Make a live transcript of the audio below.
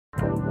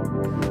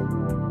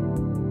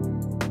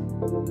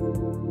Welcome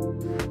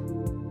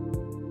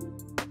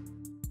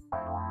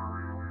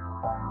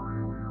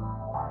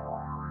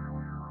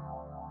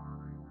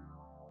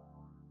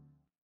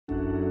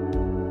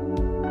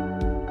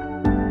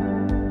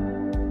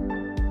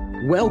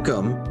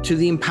to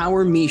the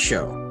Empower Me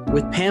Show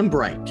with Pam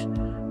Bright.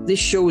 This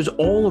show is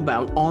all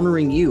about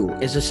honoring you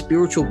as a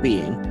spiritual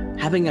being,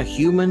 having a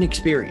human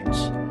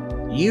experience.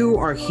 You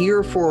are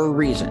here for a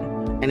reason,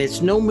 and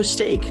it's no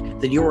mistake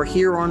that you are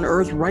here on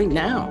earth right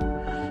now.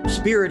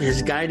 Spirit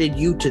has guided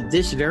you to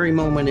this very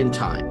moment in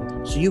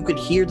time, so you could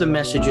hear the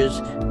messages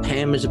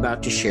Pam is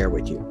about to share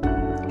with you.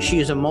 She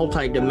is a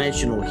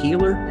multidimensional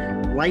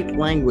healer, light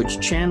language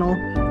channel,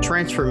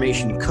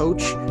 transformation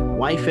coach,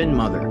 wife and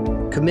mother,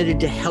 committed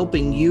to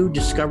helping you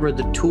discover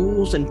the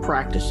tools and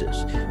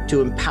practices to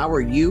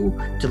empower you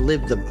to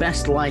live the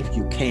best life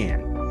you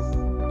can.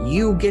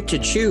 You get to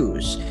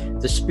choose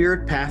the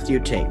spirit path you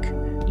take.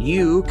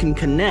 You can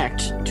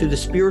connect to the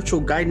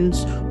spiritual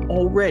guidance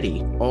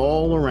already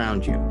all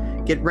around you.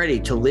 Get ready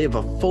to live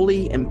a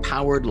fully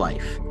empowered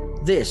life.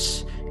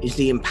 This is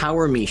the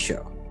Empower Me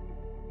Show.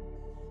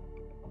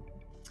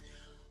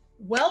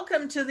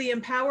 Welcome to the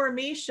Empower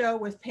Me Show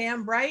with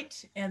Pam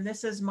Bright, and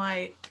this is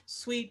my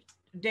sweet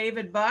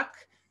David Buck,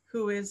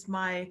 who is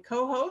my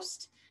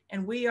co-host,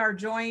 and we are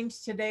joined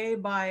today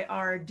by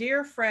our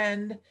dear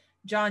friend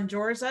John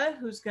Jorza,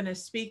 who's going to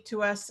speak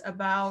to us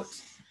about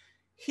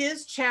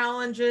his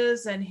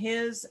challenges and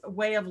his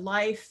way of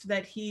life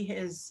that he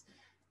has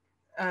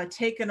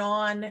taken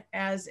on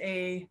as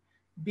a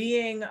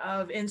being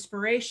of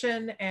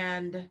inspiration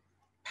and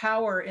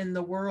power in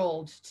the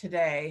world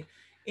today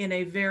in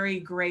a very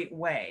great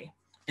way.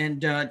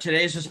 And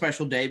today is a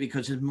special day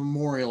because it's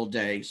Memorial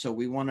Day. So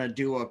we want to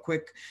do a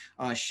quick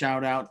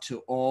shout out to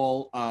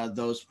all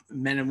those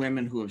men and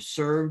women who have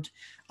served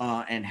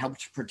and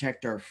helped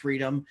protect our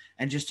freedom,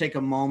 and just take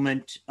a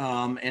moment.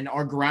 And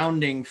our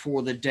grounding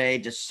for the day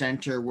to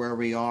center where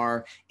we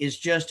are is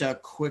just a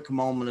quick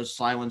moment of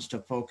silence to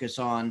focus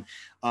on,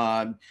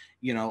 a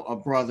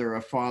brother,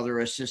 a father,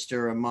 a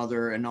sister, a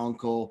mother, an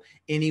uncle,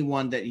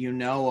 anyone that you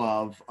know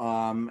of,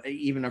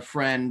 even a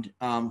friend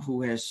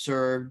who has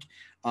served.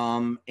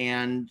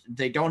 And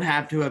they don't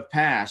have to have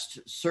passed,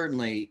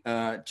 certainly,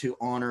 to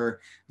honor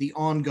the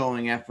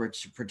ongoing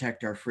efforts to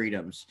protect our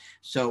freedoms.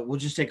 So we'll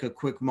just take a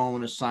quick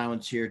moment of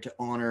silence here to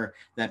honor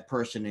that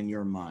person in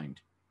your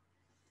mind.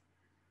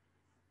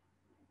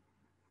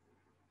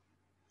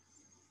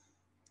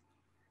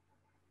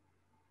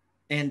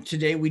 And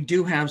today we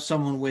do have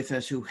someone with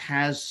us who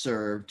has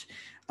served.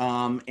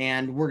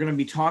 And we're going to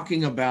be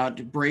talking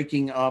about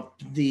breaking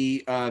up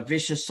the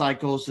vicious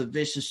cycles, the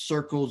vicious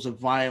circles of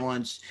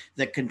violence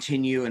that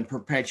continue and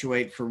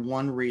perpetuate for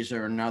one reason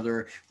or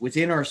another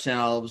within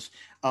ourselves,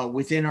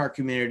 within our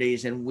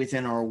communities, and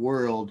within our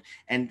world.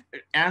 And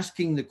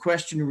asking the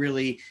question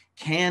really,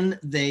 can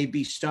they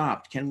be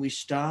stopped? Can we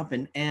stop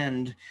and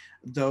end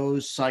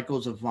those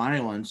cycles of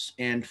violence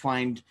and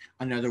find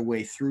another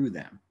way through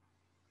them?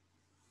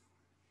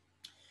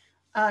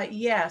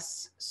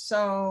 Yes.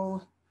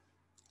 So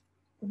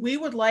we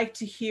would like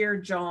to hear,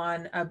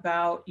 John,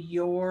 about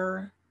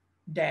your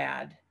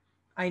dad.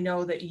 I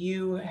know that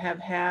you have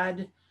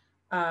had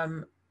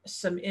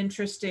some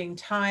interesting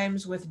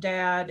times with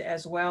dad,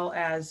 as well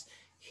as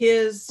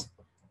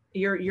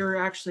you're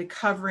actually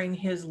covering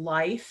his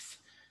life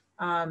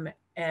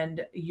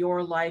and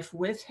your life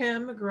with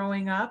him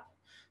growing up.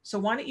 So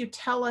why don't you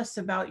tell us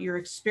about your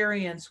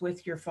experience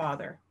with your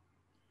father?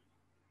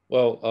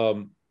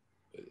 Well,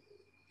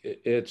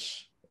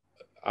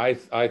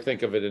 I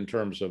think of it in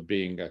terms of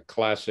being a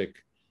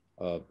classic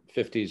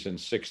 50s and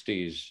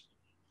 60s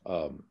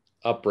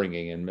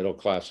upbringing in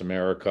middle-class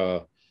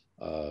America.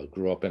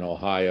 Grew up in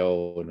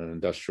Ohio in an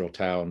industrial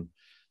town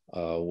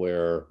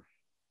where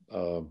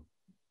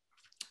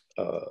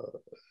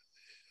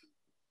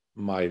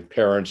my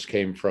parents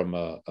came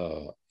from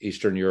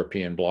Eastern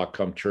European bloc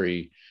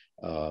country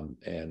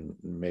and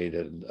made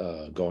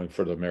it going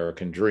for the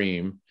American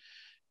dream,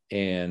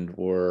 and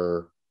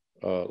were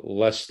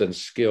less than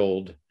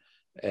skilled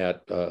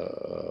at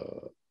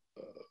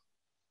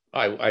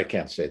I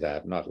can't say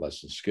that, not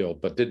less than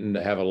skilled, but didn't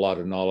have a lot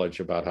of knowledge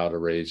about how to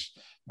raise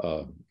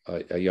a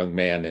young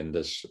man in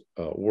this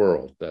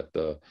world. That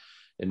the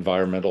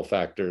environmental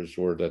factors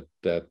were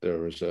that there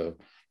was a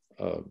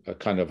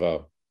kind of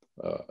a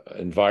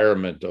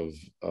environment of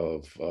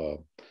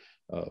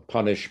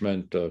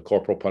punishment,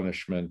 corporal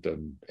punishment,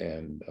 and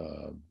in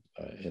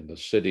the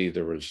city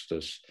there was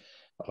this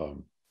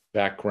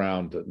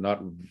background,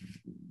 not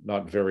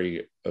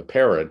very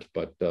apparent,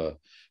 but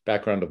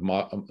background of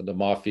the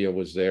mafia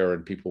was there,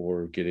 and people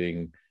were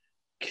getting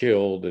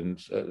killed,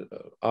 and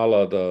a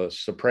la the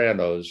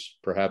Sopranos,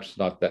 perhaps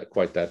not that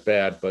quite that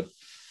bad, but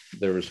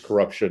there was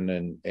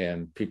corruption,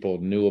 and people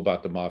knew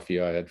about the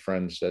mafia. I had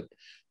friends that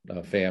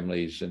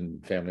families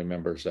and family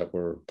members that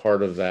were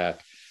part of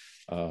that.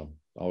 I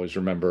always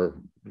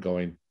remember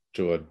going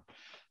to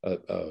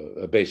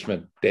a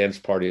basement dance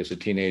party as a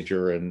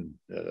teenager, and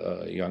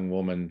a young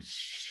woman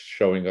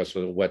showing us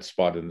a wet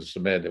spot in the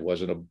cement. It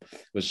was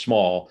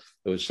small.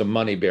 There was some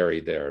money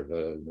buried there,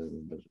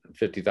 the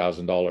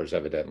 $50,000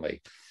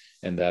 evidently,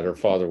 and that her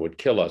father would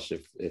kill us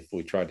if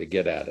we tried to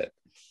get at it.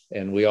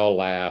 And we all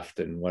laughed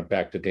and went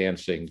back to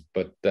dancing.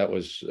 But that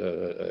was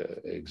an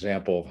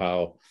example of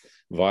how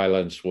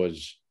violence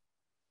was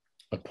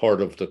a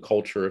part of the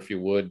culture, if you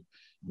would.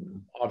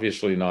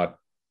 Obviously not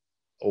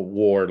a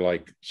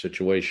war-like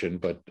situation,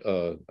 but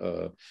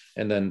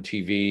and then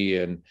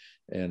TV and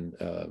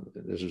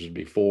this was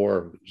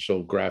before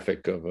so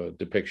graphic of a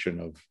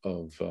depiction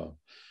of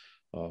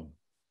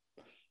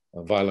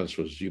violence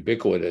was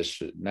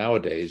ubiquitous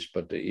nowadays.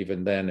 But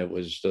even then, it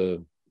was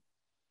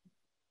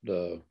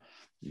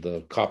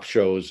the cop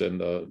shows and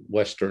the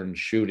Western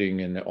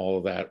shooting and all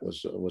of that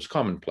was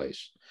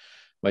commonplace.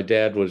 My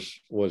dad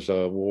was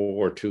a World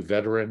War II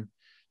veteran.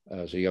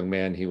 As a young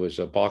man, he was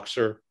a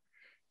boxer.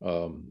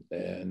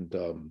 And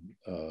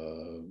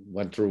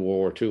went through World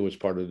War II, was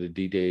part of the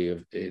D-Day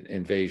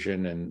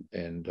invasion,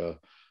 and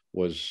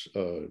was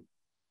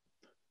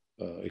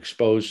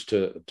exposed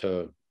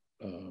to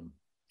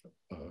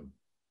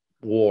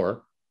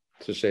war,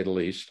 to say the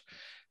least,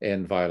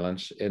 and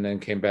violence, and then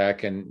came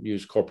back and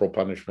used corporal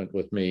punishment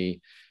with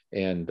me,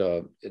 and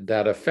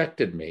that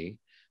affected me.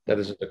 That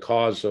is the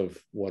cause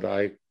of what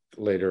I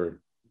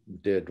later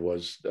did,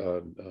 was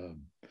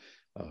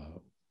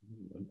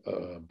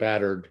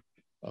battered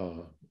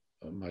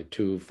my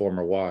two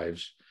former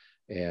wives,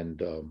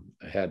 and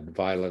had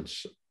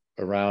violence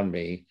around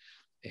me.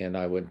 And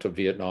I went to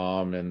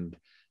Vietnam, and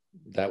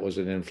that was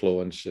an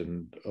influence,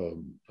 and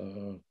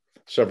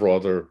several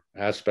other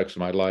aspects of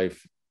my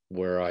life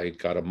where I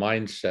got a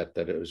mindset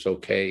that it was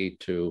okay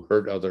to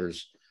hurt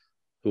others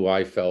who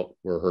I felt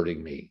were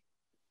hurting me,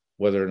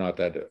 whether or not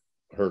that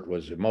hurt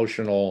was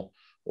emotional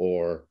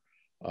or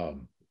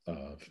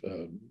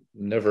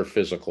never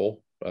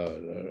physical.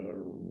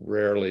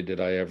 Rarely did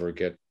I ever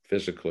get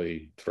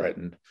physically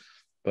threatened,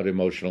 but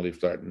emotionally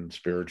threatened,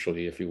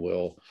 spiritually, if you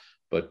will,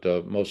 but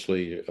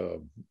mostly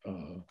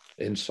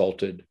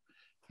insulted,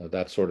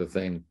 that sort of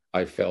thing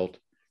I felt.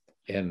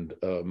 And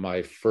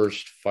my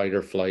first fight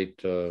or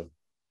flight,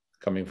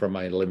 coming from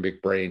my limbic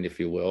brain, if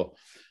you will,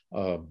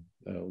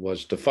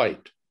 was to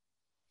fight.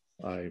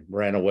 I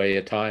ran away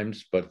at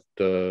times, but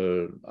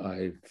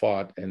I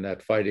fought, and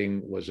that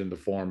fighting was in the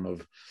form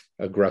of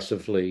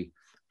aggressively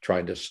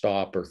trying to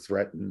stop or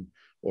threaten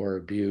or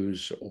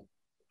abuse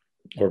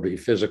or be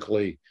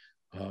physically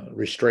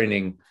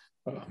restraining,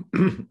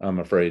 I'm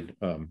afraid,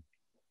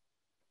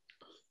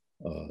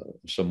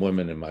 some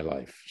women in my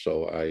life.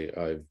 So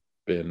I've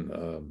been,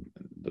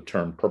 the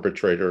term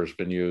perpetrator has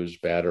been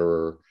used,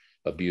 batterer,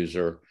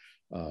 abuser.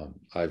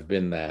 I've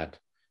been that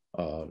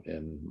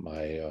in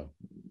my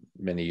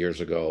many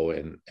years ago,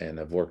 and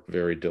have worked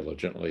very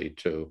diligently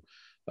to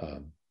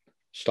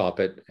stop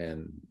it.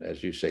 And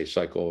as you say,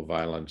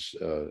 psycho-violence,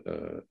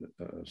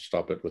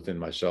 stop it within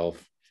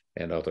myself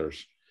and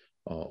others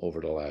over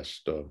the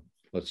last,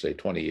 let's say,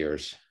 20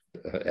 years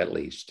at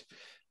least.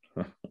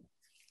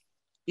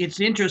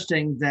 It's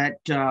interesting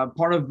that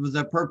part of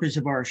the purpose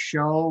of our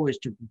show is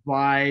to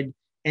provide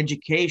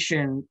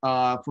education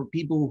for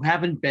people who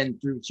haven't been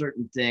through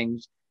certain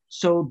things,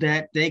 so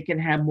that they can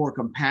have more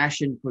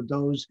compassion for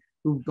those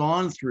who've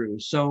gone through.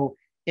 So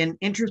an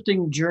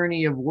interesting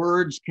journey of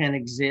words can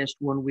exist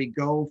when we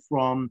go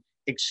from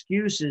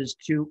excuses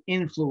to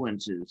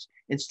influences.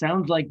 It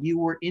sounds like you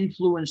were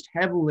influenced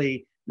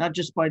heavily, not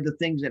just by the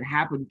things that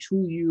happened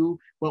to you,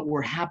 but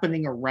were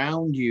happening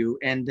around you,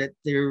 and that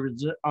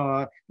there's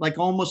like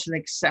almost an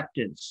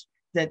acceptance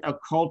that a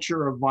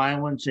culture of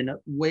violence and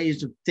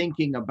ways of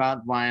thinking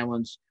about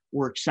violence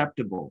were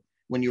acceptable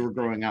when you were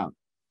growing up.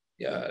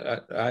 Yeah,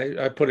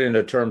 I put it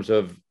into terms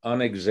of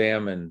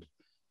unexamined,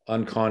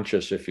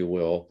 unconscious, if you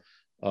will,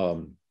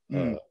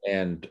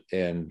 and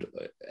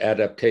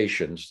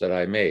adaptations that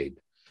I made.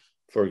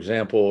 For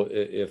example,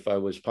 if I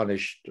was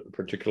punished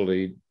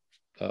particularly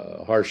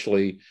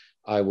harshly,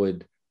 I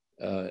would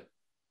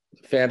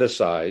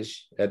fantasize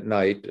at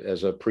night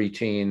as a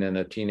preteen and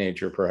a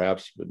teenager,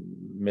 perhaps,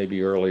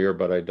 maybe earlier,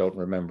 but I don't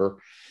remember,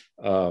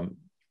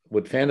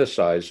 would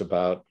fantasize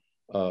about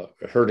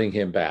hurting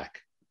him back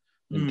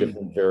in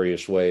different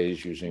various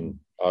ways, using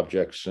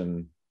objects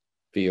and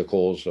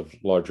vehicles of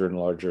larger and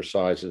larger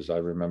sizes, I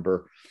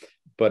remember.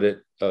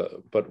 But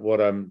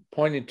what I'm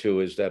pointing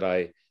to is that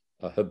I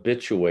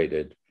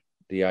habituated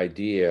the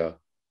idea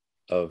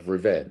of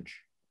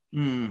revenge.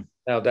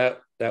 Now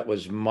that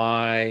was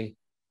my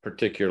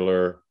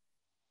particular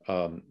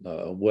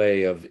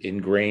way of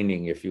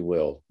ingraining, if you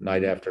will,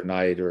 night after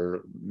night,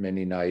 or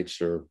many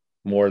nights, or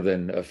more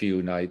than a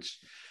few nights,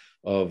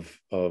 of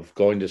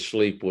going to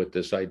sleep with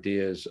this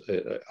idea is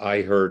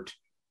I hurt,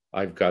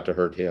 I've got to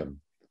hurt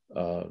him.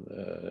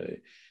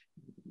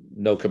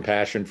 No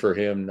compassion for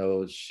him,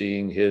 no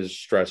seeing his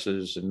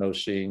stresses, and no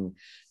seeing,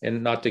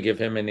 and not to give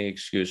him any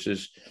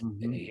excuses.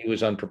 He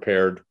was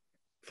unprepared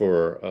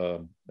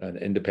for an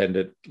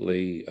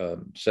independently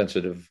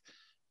sensitive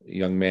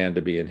young man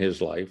to be in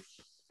his life.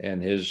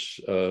 and his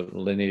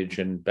lineage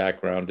and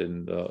background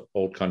in the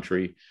old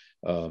country,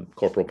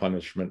 corporal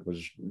punishment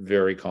was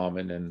very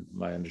common. And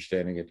my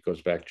understanding, it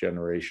goes back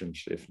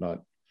generations, if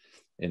not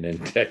in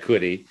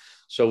antiquity.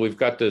 So we've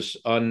got this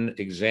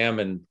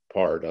unexamined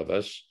part of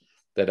us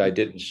that I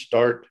didn't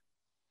start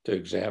to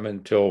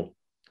examine till,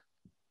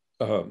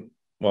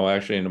 well,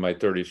 actually into my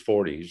 30s,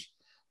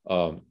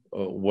 40s,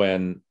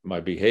 when my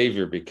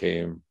behavior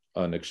became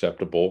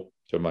unacceptable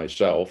to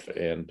myself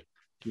and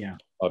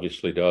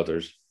obviously to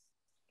others.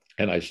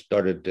 And I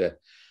started to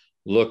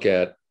look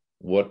at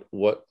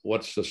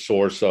what's the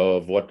source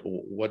of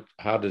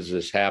how does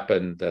this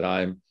happen that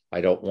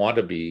I don't want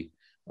to be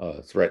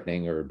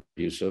threatening or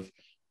abusive,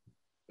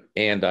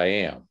 and I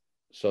am.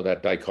 So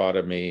that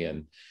dichotomy,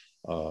 and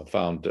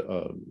found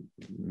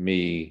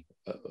me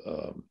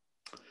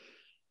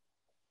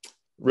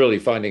really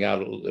finding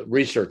out,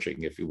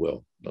 researching, if you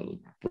will,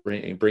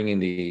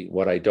 bringing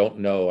what I don't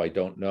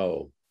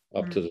know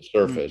up to the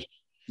surface.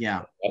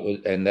 Yeah.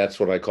 And that's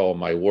what I call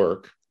my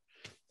work.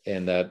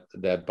 And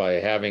that by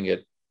having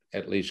it,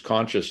 at least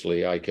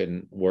consciously, I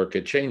can work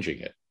at changing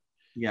it.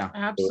 Yeah,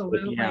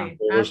 absolutely.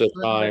 There was a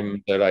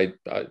time that I,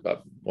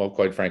 well,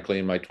 quite frankly,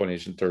 in my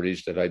 20s and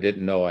 30s, that I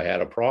didn't know I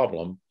had a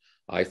problem.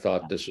 I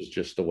thought this was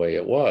just the way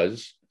it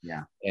was.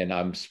 Yeah. And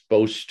I'm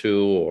supposed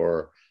to,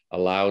 or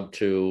allowed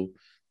to,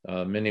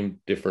 many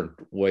different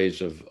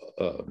ways of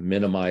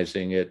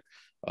minimizing it,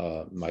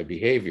 my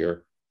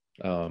behavior,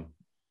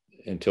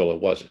 until it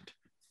wasn't.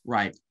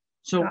 Right.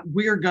 So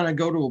we're going to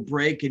go to a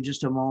break in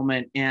just a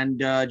moment. And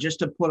just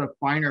to put a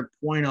finer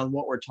point on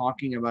what we're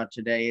talking about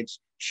today, it's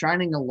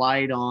shining a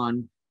light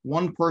on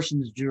one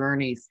person's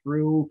journey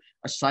through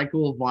a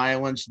cycle of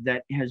violence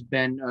that has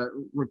been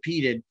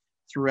repeated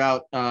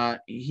throughout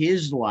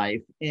his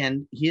life,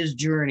 and his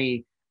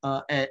journey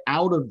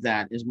out of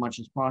that as much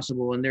as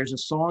possible. And there's a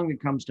song that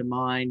comes to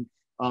mind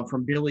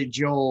from Billy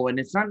Joel, and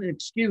it's not an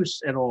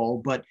excuse at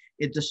all, but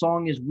the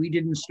song is "We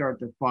Didn't Start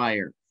the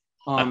Fire."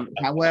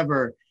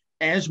 However,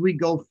 as we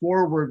go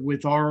forward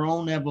with our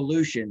own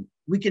evolution,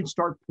 we can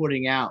start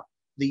putting out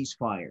these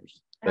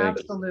fires.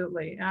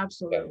 Absolutely.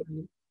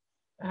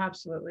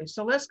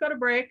 So let's go to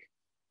break.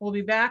 We'll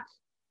be back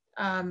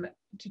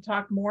to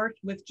talk more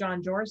with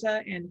John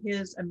Jorza and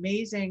his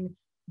amazing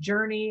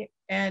journey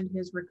and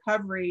his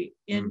recovery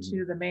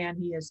into the man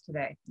he is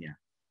today. Yeah.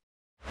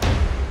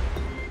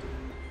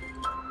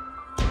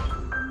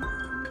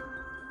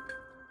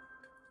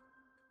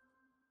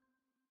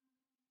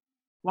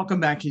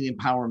 Welcome back to the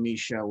Empower Me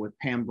Show with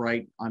Pam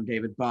Bright. I'm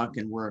David Buck,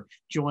 and we're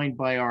joined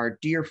by our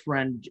dear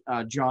friend,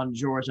 John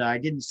Jorza. I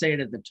didn't say it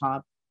at the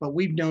top, but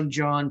we've known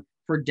John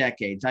for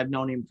decades. I've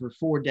known him for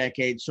 4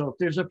 decades. So if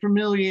there's a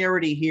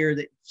familiarity here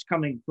that's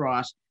coming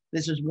across,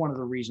 this is one of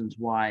the reasons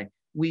why.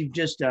 We've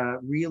just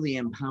really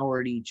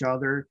empowered each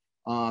other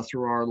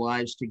through our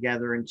lives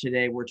together. And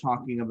today we're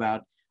talking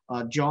about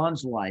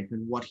John's life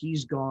and what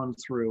he's gone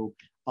through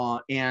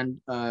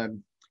and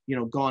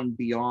gone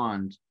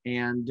beyond.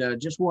 And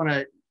just want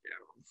to,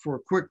 for a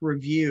quick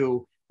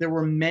review, there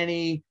were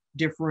many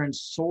different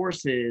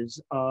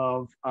sources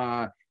of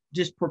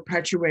just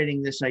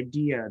perpetuating this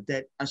idea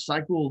that a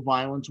cycle of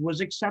violence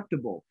was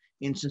acceptable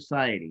in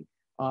society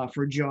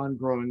for John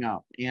growing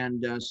up.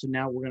 And so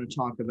now we're going to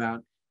talk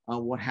about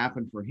what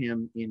happened for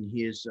him in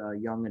his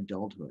young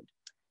adulthood.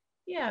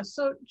 Yeah.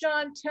 So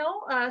John,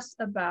 tell us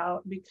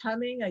about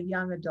becoming a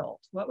young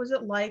adult. What was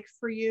it like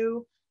for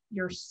you,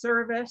 your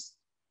service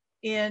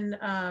in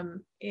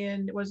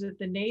was it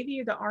the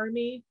Navy or the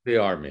Army? The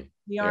Army.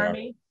 The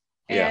Army.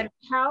 And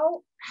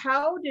how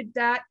did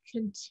that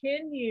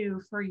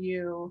continue for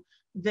you,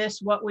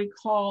 this what we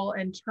call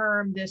and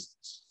term this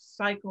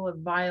cycle of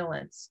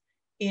violence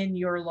in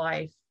your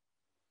life?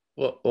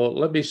 Well,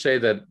 let me say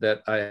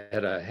that I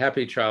had a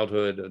happy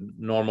childhood, a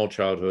normal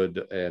childhood,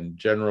 and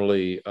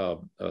generally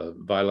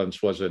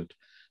violence wasn't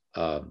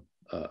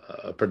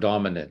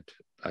predominant.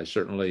 I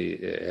certainly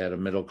had a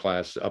middle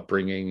class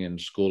upbringing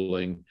and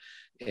schooling,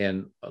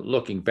 and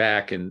looking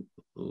back and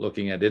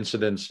looking at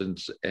incidents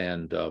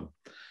and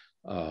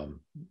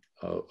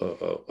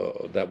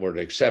that were an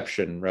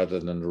exception rather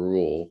than the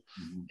rule.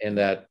 And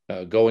that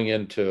going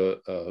into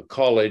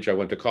college, I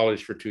went to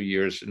college for 2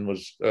 years and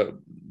was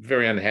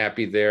very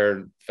unhappy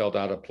there, felt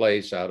out of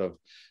place, out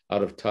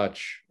of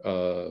touch,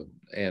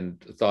 and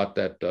thought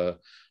that the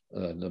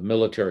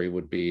military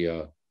would be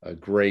a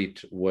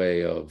great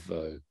way of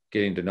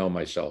getting to know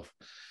myself.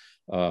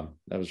 That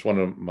was one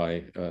of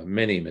my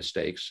many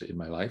mistakes in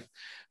my life,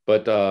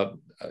 but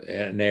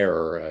an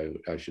error,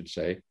 I should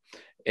say.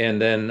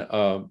 And then,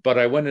 but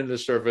I went into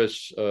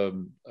service,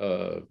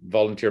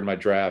 volunteered my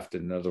draft.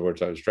 In other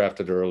words, I was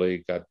drafted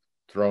early, got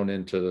thrown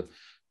into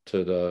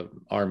the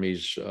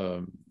Army's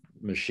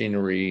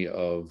machinery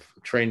of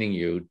training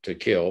you to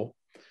kill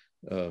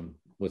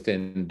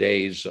within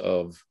days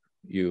of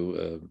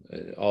you,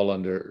 all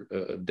under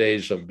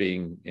days of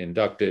being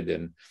inducted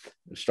and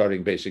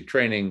starting basic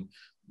training,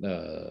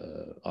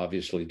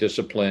 obviously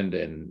disciplined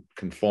and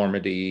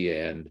conformity,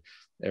 and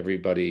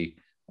everybody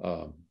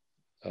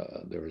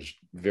there was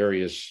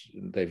various,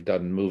 they've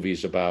done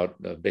movies about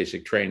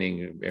basic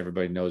training.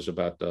 Everybody knows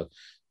about the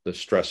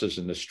stresses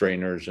and the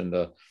strainers and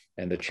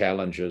the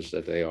challenges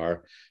that they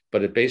are.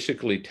 But it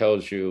basically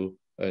tells you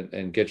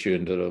and gets you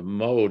into the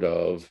mode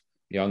of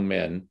young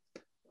men,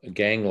 a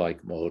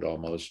gang-like mode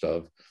almost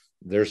of,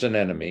 there's an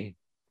enemy.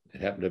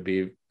 It happened to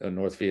be a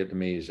North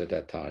Vietnamese at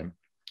that time,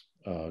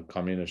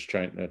 communist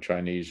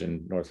Chinese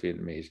and North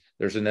Vietnamese.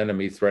 There's an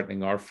enemy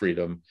threatening our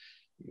freedom.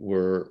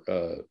 We're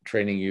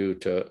training you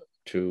to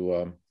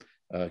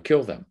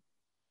kill them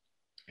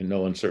in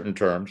no uncertain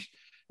terms.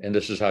 And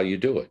this is how you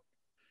do it.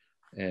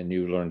 And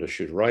you learn to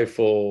shoot a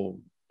rifle,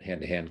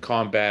 hand-to-hand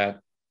combat,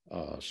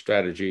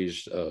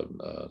 strategies,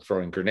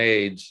 throwing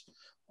grenades,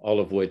 all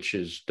of which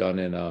is done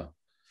in a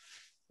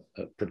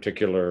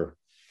particular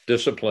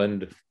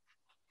disciplined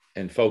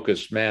and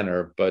focused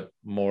manner, but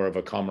more of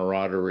a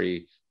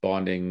camaraderie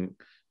bonding.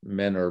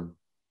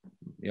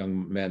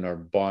 Young men are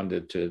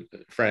bonded to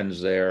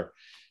friends there.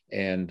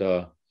 And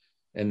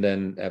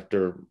then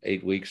after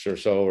 8 weeks or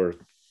so, or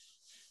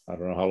I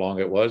don't know how long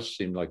it was,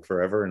 seemed like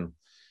forever.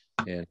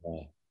 And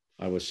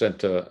I was sent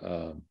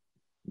to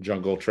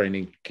jungle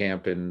training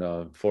camp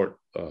in Fort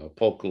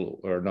Polk,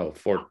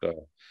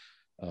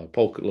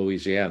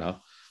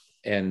 Louisiana,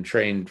 and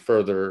trained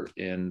further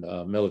in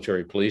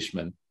military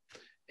policemen,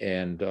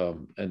 and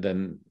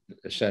then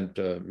sent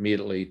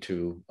immediately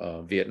to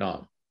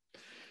Vietnam.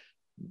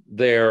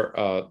 There,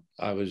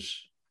 I was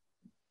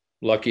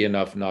lucky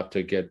enough not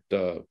to get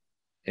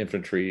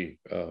infantry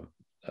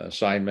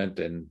assignment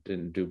and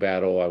didn't do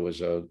battle. I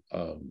was a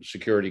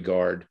security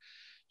guard.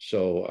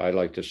 So I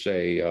like to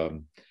say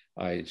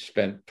I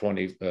spent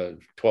 12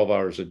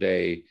 hours a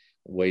day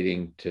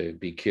waiting to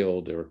be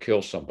killed or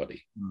kill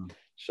somebody. Mm.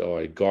 So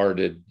I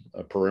guarded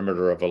a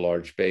perimeter of a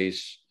large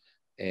base,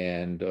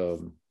 and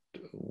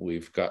we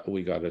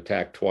got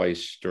attacked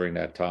twice during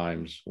that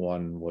times.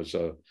 One was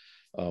a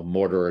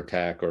mortar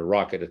attack or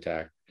rocket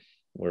attack,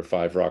 where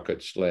 5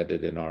 rockets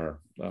landed in our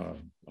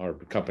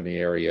company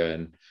area,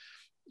 and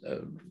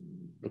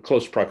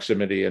close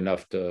proximity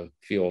enough to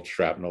feel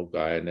shrapnel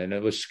guy, and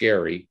it was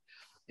scary.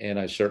 And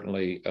I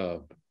certainly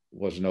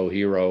was no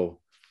hero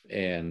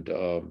and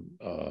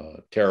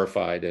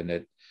terrified, and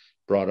it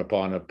brought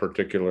upon a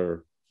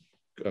particular.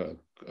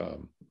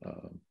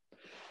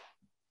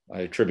 I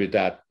attribute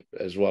that,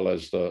 as well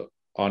as the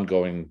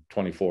ongoing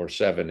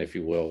 24/7, if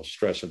you will,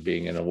 stress of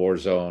being in a war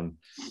zone,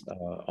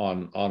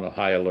 on a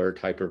high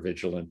alert,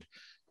 hypervigilant,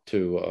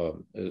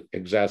 to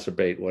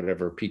exacerbate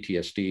whatever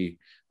PTSD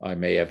I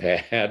may have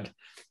had.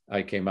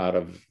 I came out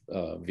of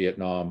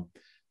Vietnam,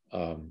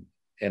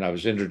 and I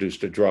was introduced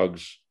to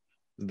drugs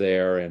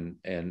there, and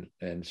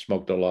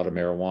smoked a lot of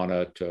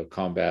marijuana to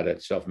combat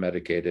it,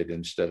 self-medicated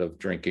instead of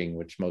drinking,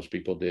 which most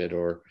people did,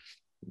 or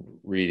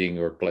reading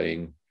or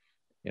playing,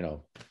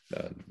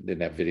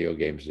 didn't have video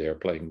games there,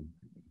 playing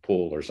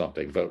pool or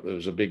something, but it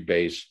was a big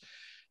base,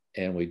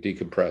 and we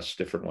decompressed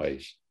different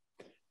ways.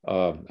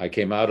 I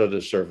came out of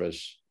the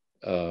service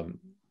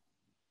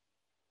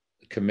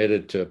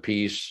committed to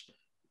peace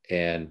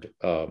and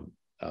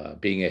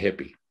being a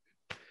hippie.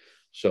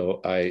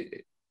 So I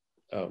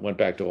went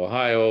back to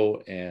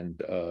Ohio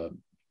and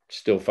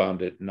still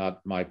found it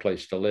not my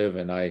place to live.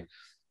 And I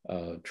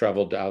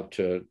traveled out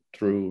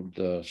through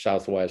the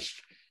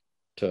Southwest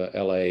to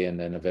LA, and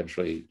then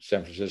eventually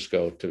San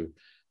Francisco to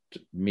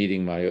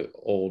meeting my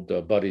old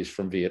buddies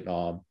from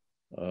Vietnam,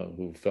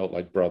 who felt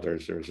like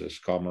brothers. There was this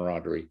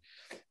camaraderie,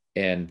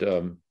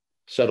 and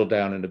settled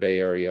down in the Bay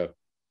Area,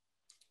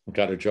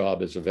 got a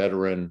job as a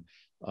veteran,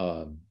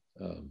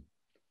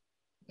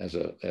 as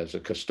a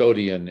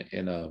custodian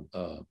in a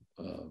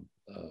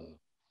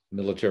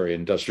military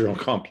industrial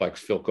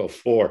complex, Philco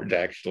Ford,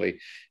 actually,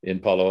 in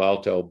Palo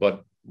Alto,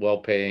 but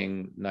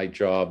well-paying night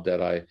job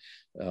that I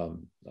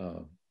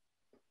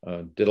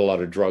did a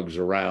lot of drugs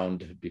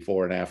around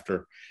before and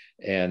after,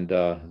 and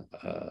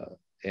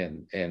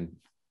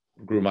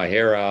grew my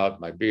hair out,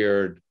 my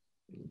beard,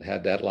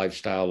 had that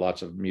lifestyle,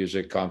 lots of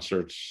music,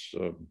 concerts,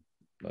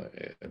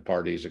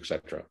 parties,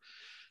 etc.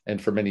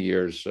 And for many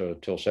years,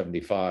 till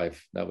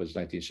 75, that was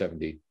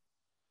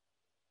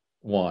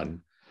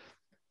 1971.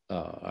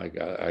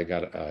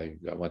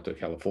 I went to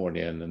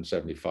California, and in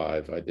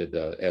 75, I did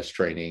S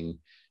training,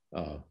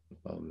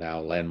 now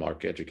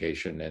landmark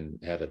education, and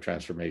had a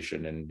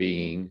transformation in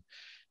being,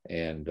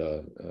 and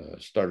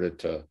started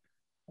to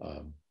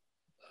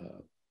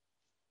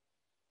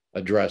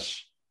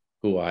address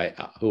who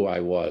I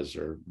was,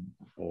 or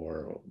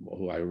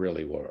who I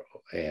really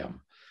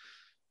am.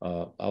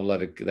 I'll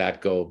let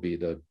that go be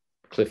the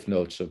cliff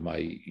notes of my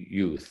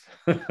youth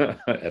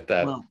at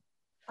that. Well,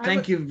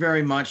 thank you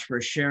very much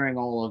for sharing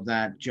all of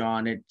that,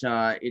 John.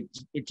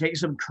 It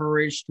takes some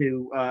courage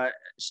to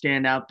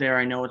stand out there.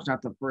 I know it's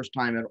not the first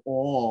time at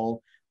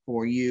all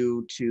for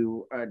you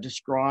to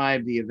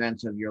describe the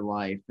events of your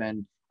life.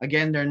 And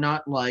again, they're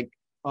not like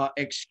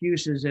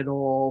excuses at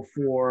all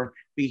for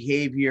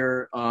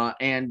behavior,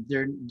 and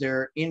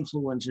they're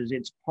influences.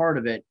 It's part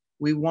of it.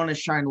 We want to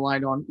shine a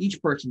light on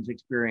each person's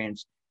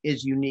experience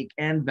is unique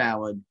and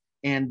valid.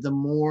 And the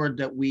more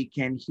that we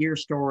can hear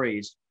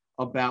stories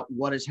about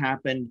what has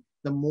happened,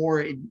 the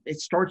more it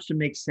starts to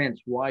make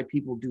sense why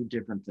people do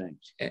different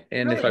things.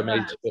 And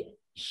really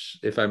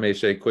if I may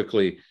say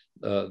quickly,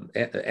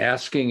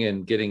 asking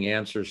and getting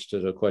answers to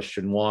the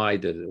question, why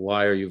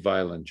are you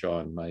violent,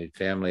 John? My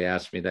family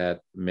asked me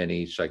that.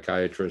 Many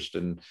psychiatrists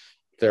and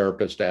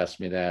therapists asked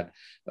me that.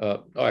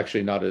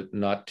 Actually,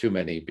 not too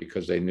many,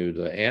 because they knew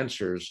the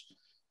answers.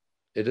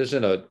 It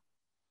isn't a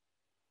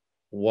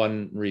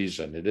one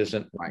reason. It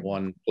isn't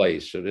one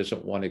place. It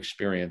isn't one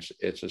experience.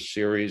 It's a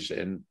series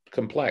and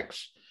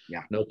complex.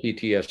 Yeah. No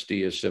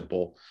PTSD is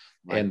simple.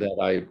 Right. And that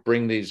I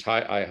bring these,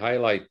 I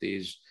highlight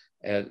these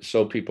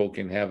so people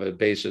can have a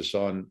basis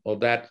on, well,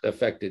 that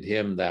affected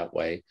him that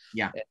way.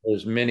 Yeah. And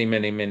there's many,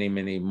 many, many,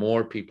 many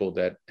more people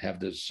that have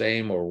the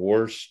same or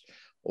worse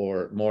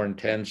or more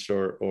intense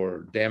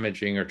or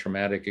damaging or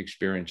traumatic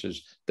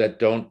experiences that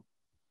don't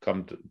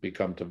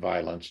become to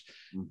violence.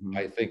 Mm-hmm.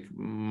 I think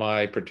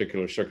my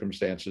particular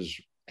circumstances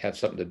had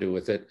something to do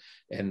with it.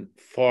 And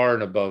far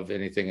and above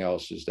anything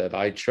else is that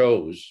I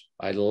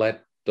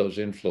let those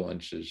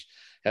influences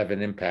have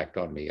an impact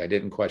on me. I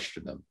didn't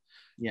question them.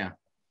 Yeah.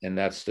 And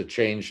that's the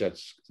change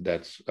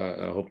that's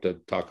I hope to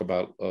talk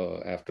about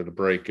after the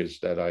break, is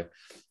that I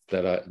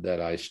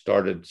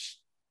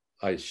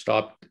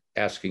stopped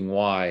asking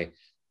why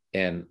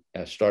and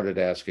I started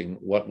asking,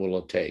 what will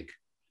it take?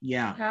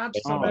 Yeah,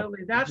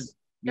 absolutely. That's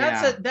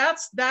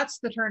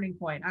the turning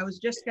point. I was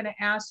just going to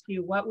ask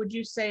you, what would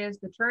you say is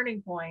the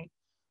turning point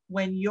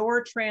when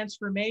your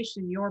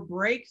transformation, your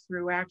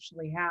breakthrough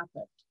actually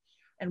happened?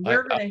 And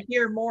we're going to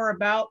hear more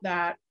about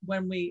that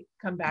when we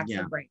come back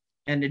from break.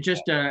 And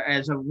just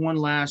as a one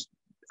last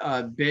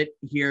bit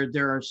here,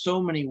 there are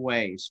so many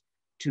ways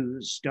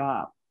to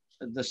stop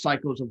the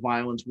cycles of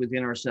violence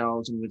within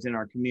ourselves and within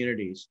our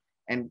communities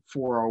and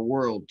for our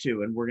world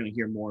too. And we're going to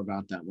hear more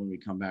about that when we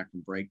come back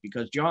from break,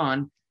 because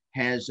John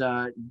has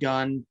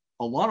done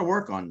a lot of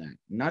work on that,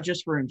 not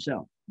just for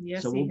himself.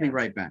 Yes, so we'll be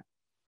right back.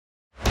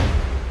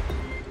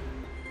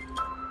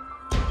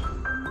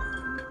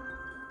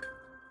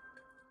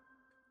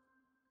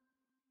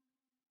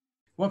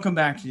 Welcome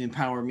back to the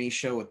Empower Me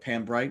Show with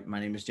Pam Bright. My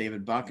name is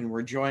David Buck, and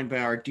we're joined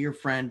by our dear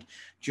friend,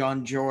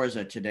 John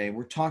Jorza today.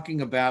 We're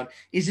talking about,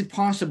 is it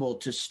possible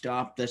to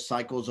stop the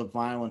cycles of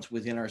violence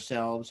within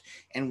ourselves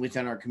and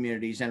within our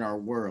communities and our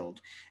world?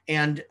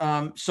 And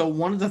so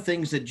one of the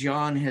things that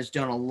John has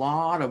done a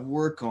lot of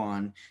work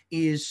on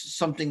is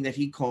something that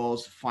he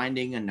calls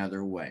finding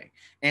another way.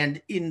 And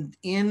in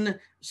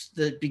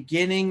the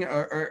beginning,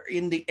 or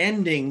in the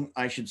ending,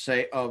 I should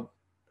say, of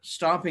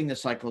stopping the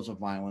cycles of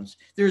violence,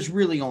 there's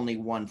really only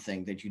one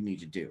thing that you need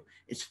to do.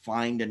 It's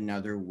find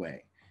another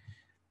way.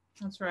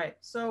 That's right.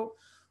 So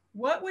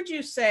what would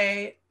you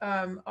say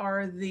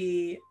are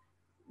the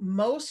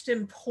most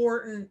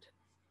important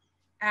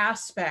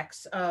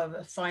aspects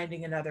of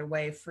finding another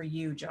way for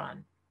you,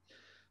 John?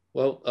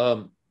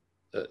 Well,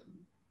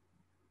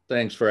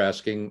 thanks for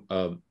asking.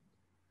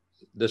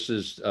 This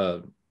is,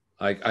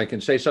 I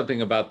can say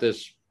something about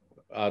this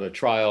out of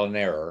trial and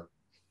error,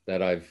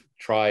 that I've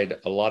tried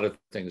a lot of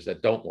things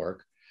that don't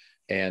work,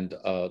 and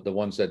the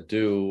ones that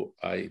do,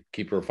 I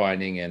keep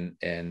refining and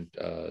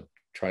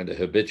trying to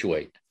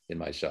habituate in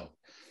myself.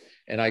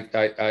 And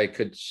I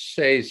could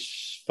say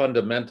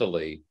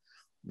fundamentally,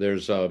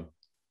 there's a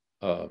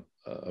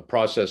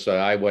process that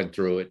I went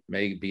through. It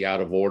may be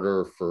out of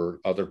order for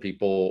other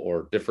people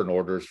or different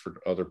orders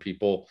for other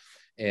people,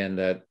 and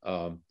that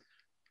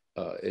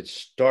it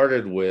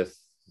started with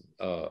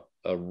a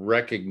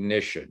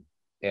recognition.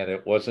 And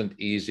it wasn't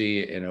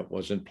easy, and it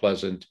wasn't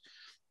pleasant,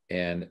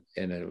 and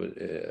it was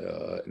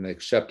an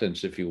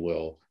acceptance, if you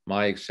will,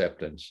 my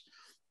acceptance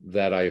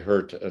that I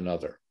hurt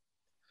another.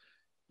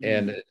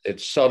 Mm-hmm. And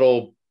it's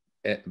subtle,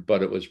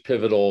 but it was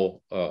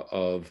pivotal.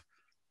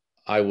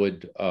 I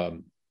would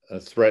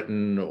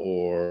threaten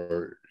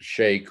or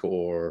shake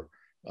or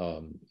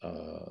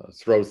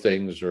throw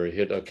things or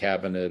hit a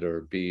cabinet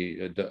or be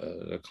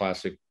a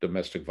classic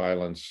domestic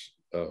violence.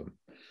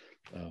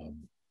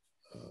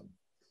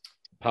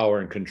 Power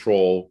and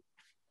control,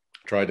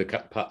 try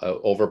to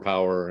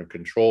overpower and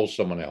control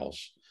someone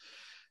else,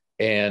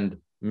 and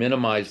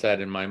minimize that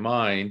in my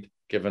mind,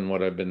 given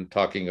what I've been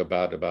talking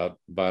about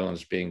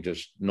violence being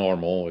just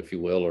normal, if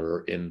you will,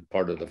 or in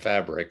part of the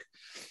fabric,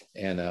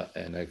 and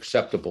an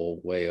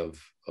acceptable way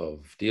of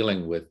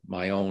dealing with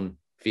my own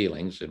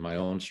feelings and my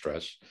own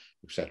stress,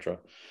 etc.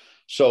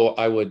 So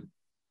I would,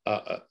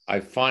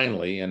 I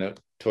finally, and it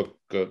took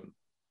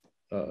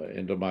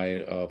into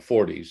my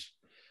 40s,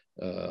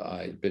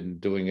 I've been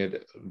doing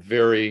it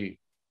very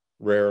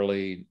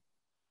rarely,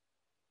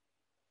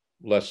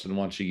 less than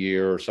once a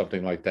year or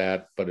something like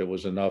that, but it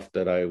was enough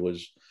that I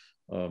was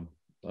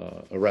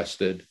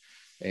arrested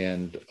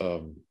and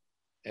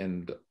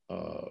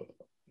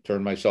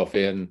turned myself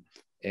in,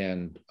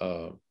 and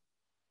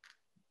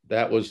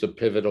that was the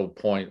pivotal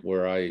point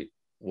where I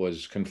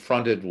was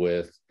confronted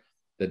with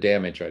the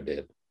damage I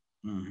did.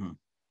 Mm-hmm.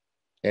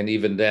 And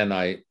even then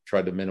I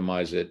tried to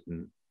minimize it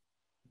and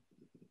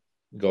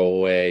go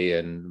away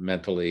and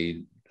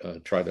mentally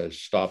try to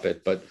stop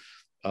it. But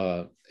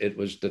it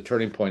was the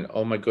turning point.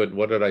 Oh my God,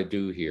 what did I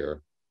do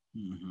here?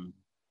 Mm-hmm.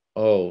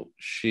 Oh,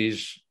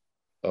 she's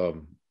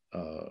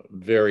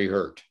very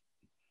hurt,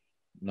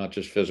 not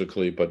just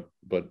physically, but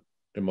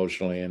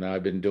emotionally. And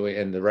I've been doing,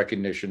 and the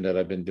recognition that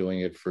I've been doing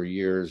it for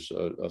years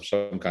of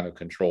some kind of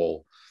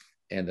control,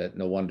 and that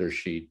no wonder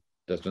she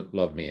doesn't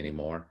love me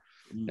anymore,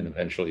 and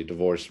eventually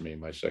divorced me,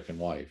 my second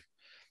wife.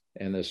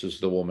 And this is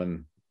the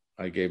woman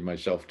I gave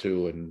myself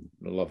to and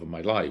the love of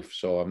my life.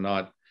 So I'm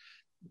not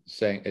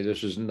saying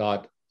this is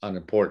not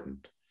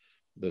unimportant.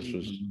 This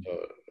was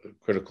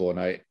critical.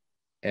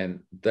 And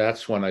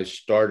that's when I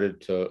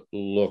started to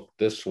look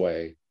this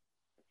way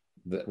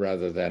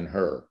rather than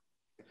her.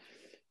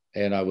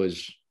 And I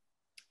was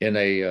in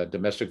a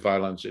domestic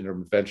violence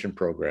intervention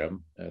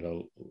program at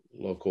a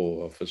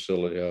local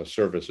facility,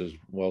 services,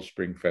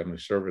 Wellspring Family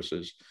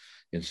Services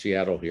in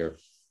Seattle here.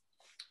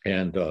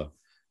 And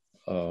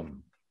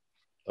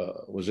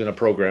was in a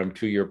program,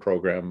 2-year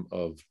program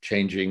of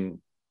changing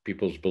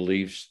people's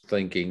beliefs,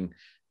 thinking,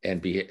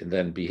 and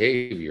then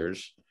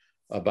behaviors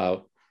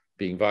about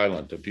being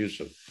violent,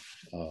 abusive.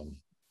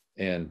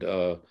 And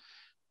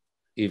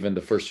even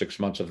the first 6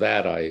 months of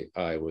that,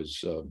 I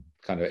was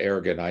kind of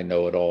arrogant. I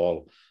know it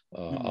all.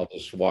 I'll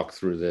just walk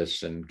through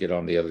this and get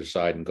on the other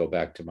side and go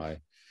back to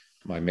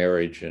my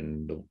marriage.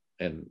 And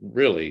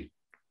really,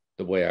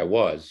 the way I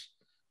was,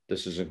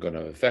 this isn't going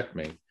to affect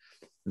me.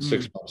 And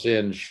 6 months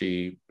in,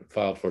 she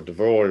filed for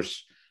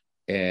divorce,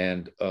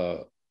 and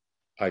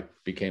I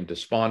became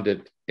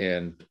despondent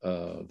and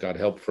got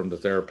help from the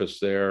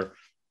therapist there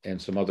and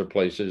some other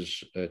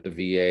places at the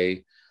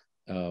VA,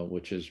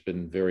 which has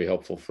been very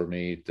helpful for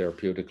me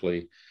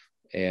therapeutically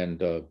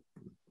and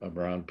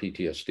around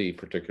PTSD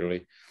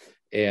particularly,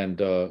 and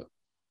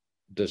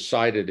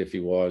decided, if he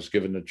was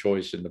given the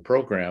choice in the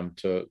program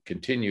to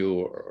continue,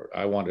 or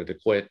I wanted to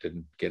quit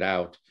and get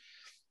out.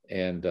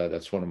 And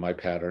that's one of my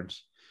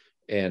patterns.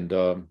 And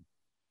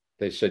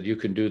they said, you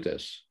can do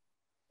this.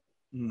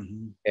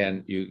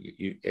 And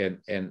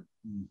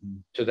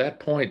to that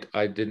point,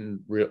 I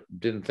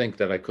didn't think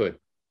that I could.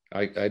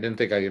 I didn't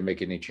think I could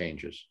make any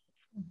changes.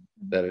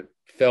 That it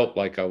felt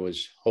like I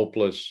was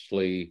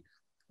hopelessly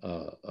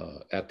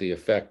at the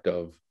effect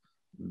of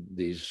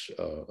these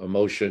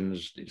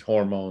emotions, these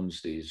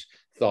hormones, these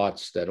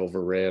thoughts that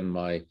overran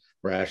my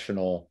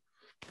rational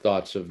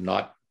thoughts of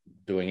not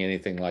doing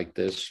anything like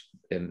this.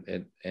 And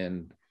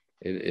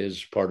it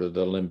is part of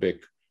the limbic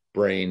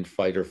brain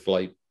fight or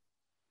flight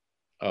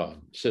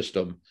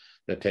system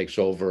that takes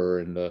over.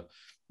 And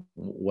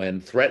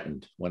when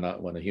threatened, when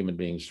a human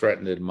being is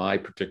threatened, in my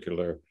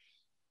particular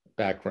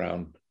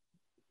background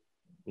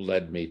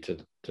led me to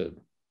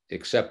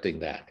accepting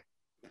that.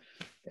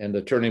 And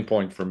the turning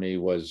point for me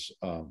was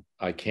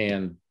I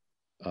can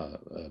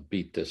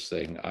beat this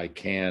thing. I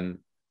can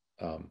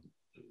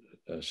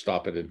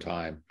stop it in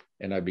time.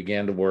 And I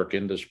began to work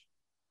in this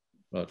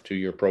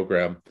 2-year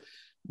program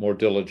more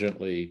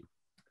diligently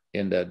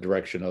in that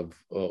direction of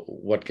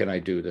what can I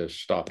do to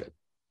stop it?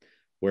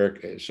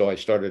 So I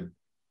started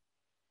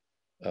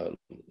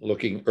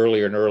looking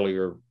earlier and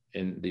earlier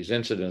in these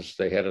incidents.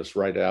 They had us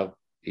write out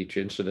each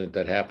incident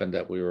that happened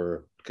that we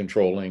were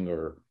controlling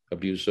or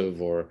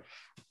abusive or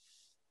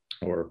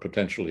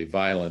potentially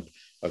violent,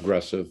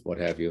 aggressive, what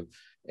have you.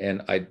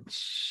 And I'd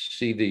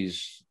see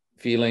these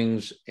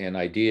feelings and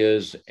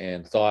ideas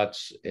and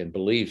thoughts and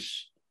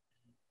beliefs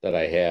that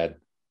I had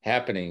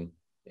happening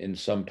in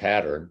some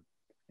pattern.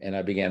 And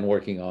I began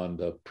working on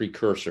the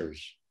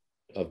precursors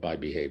of my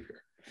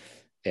behavior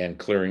and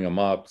clearing them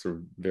up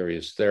through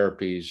various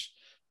therapies,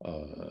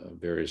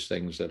 various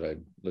things that I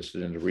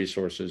listed in the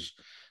resources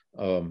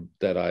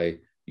that I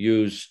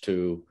use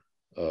to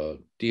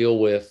deal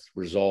with,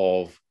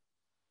 resolve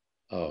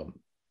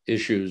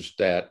issues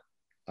that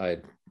I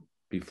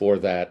before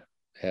that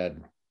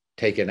had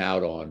taken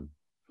out on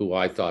who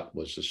I thought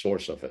was the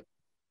source of it,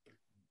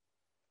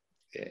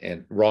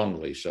 and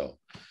wrongly so.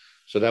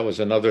 So that was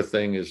another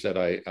thing, is that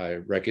I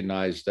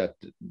recognized that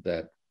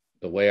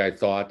the way I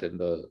thought and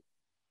the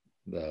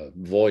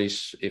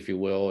voice, if you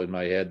will, in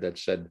my head that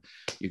said,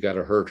 you got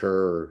to hurt her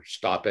or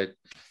stop it,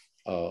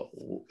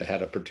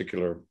 had a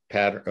particular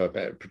pattern, a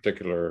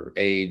particular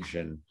age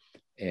and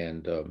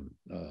it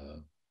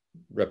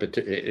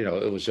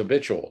was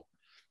habitual.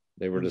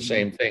 They were the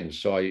same things.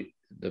 So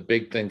the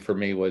big thing for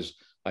me was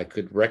I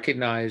could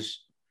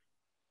recognize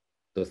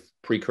the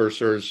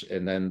precursors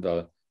and then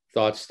the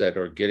thoughts that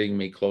are getting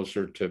me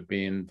closer to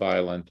being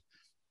violent,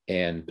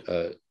 and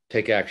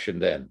take action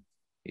then.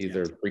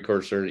 Either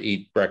precursor,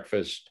 eat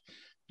breakfast,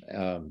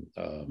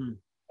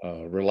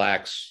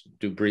 relax,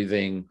 do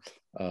breathing,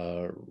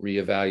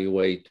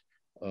 reevaluate,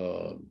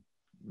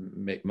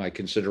 make my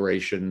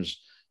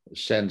considerations,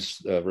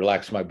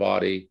 relax my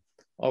body,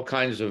 all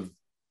kinds of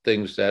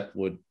things that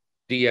would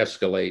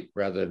de-escalate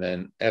rather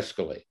than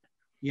escalate.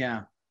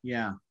 Yeah.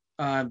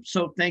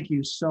 So thank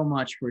you so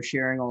much for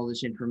sharing all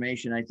this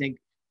information. I think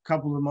a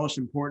couple of the most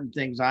important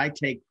things I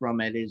take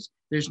from it is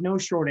there's no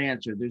short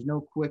answer. There's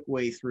no quick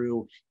way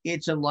through.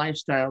 It's a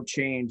lifestyle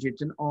change.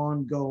 It's an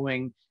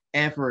ongoing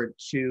effort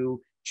to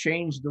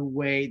change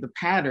the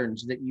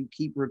patterns that you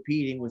keep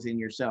repeating within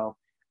yourself,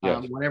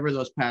 Yes. whatever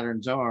those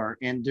patterns are.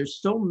 And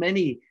there's so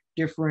many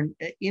different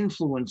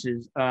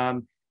influences.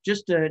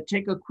 Just to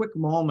take a quick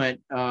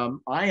moment,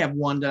 I have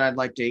one that I'd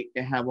like to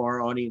have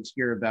our audience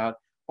hear about,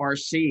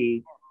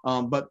 RC.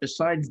 But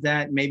besides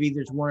that, maybe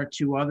there's one or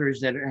two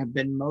others that have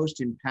been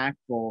most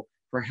impactful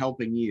for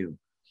helping you.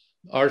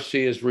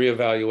 RC is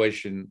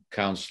reevaluation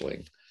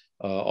counseling,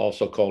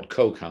 also called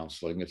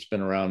co-counseling. It's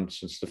been around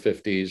since the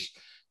 50s,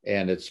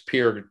 and it's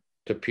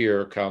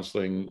peer-to-peer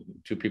counseling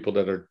to people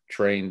that are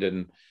trained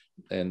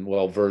and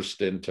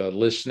well-versed into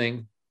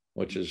listening,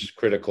 which is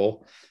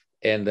critical,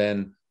 and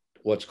then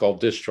what's called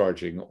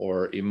discharging,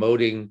 or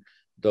emoting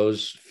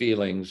those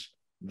feelings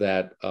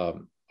that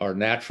are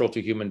natural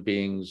to human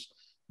beings,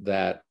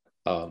 that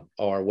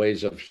are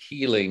ways of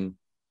healing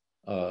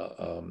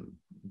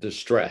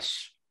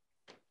distress,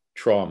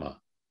 trauma,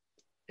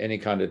 any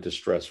kind of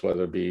distress,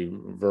 whether it be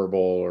verbal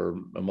or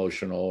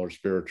emotional or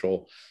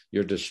spiritual.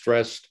 You're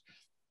distressed,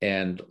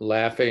 and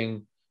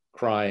laughing,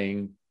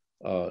 crying,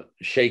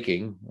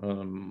 shaking,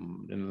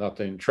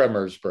 nothing,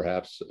 tremors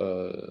perhaps,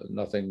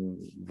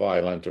 nothing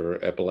violent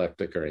or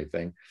epileptic or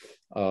anything,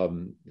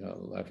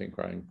 laughing,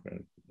 crying.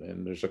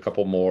 And there's a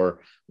couple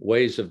more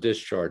ways of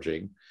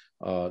discharging,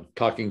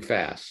 talking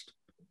fast,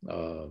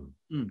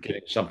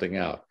 getting something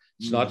out.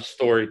 It's not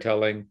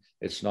storytelling,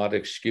 it's not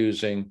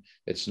excusing,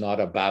 it's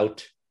not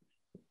about,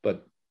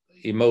 but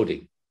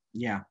emoting.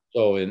 Yeah.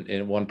 So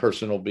in one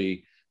person will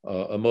be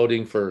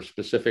emoting for a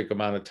specific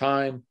amount of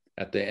time.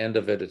 At the end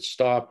of it, it's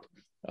stopped.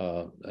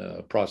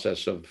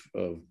 Process of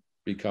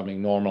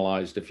becoming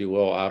normalized, if you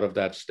will, out of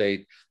that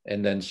state,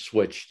 and then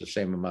switch the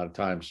same amount of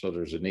time. So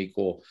there's an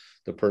equal,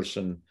 the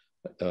person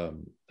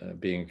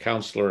being a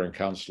counselor and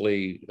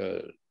counselee,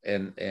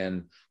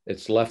 and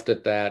it's left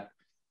at that,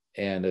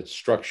 and it's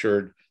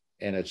structured,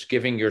 and it's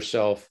giving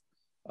yourself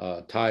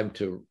time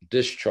to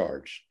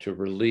discharge, to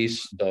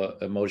release the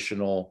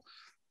emotional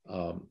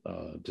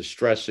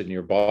distress in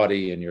your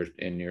body,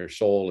 in your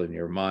soul, in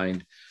your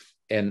mind.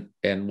 And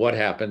what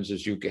happens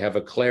is you have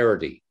a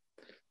clarity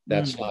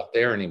that's not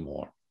there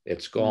anymore.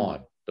 It's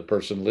gone. The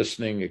person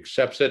listening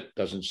accepts it,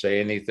 doesn't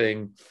say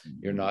anything.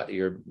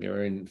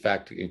 You're in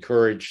fact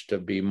encouraged to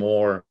be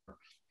more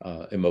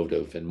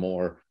emotive and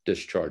more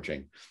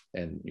discharging,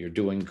 and you're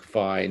doing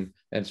fine.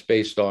 And it's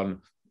based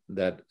on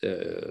that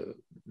there's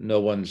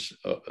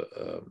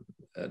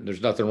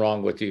nothing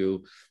wrong with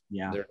you.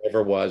 Yeah. There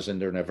never was,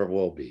 and there never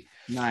will be.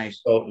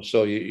 Nice.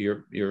 So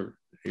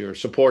you're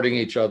supporting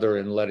each other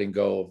and letting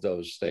go of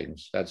those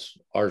things. That's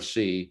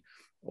RC,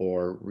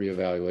 or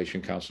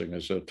reevaluation counseling,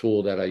 is a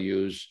tool that I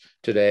use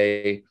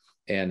today,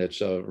 and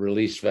it's a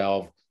release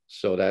valve.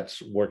 So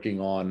that's working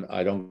on,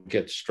 I don't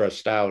get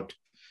stressed out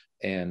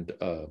and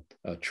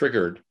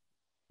triggered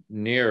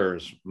near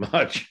as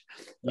much.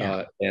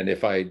 Yeah. And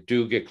if I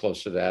do get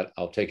close to that,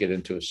 I'll take it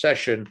into a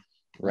session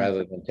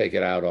rather than take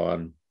it out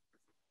on,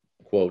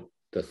 quote,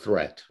 the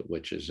threat,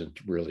 which isn't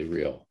really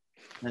real.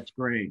 That's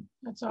great.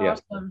 That's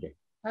awesome. Yeah.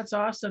 That's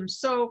awesome.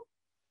 So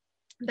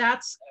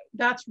that's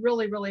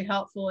really, really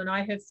helpful. And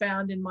I have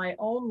found in my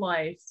own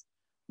life,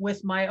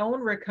 with my own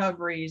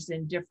recoveries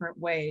in different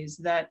ways,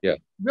 that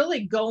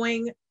really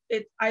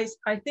I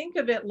think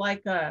of it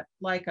like a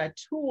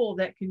tool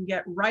that can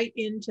get right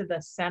into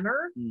the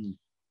center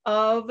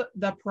of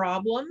the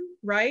problem,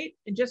 right?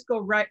 And just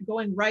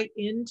going right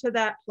into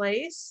that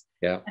place.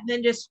 Yeah. And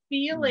then just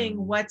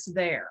feeling what's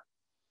there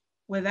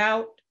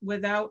without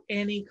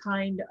any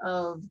kind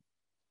of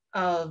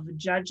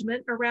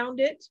judgment around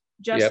it.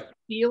 Just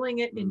feeling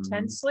it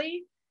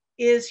intensely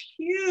is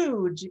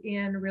huge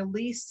in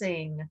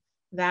releasing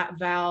that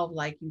valve,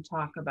 like you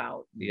talk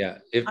about. Yeah,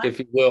 if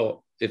you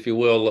will,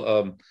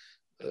 the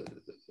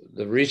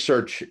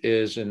research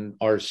is in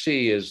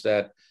RC is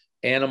that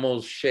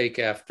animals shake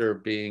after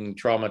being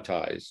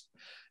traumatized,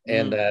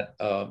 and that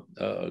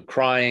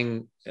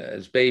crying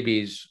as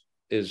babies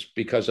is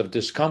because of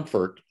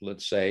discomfort,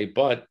 let's say,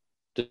 but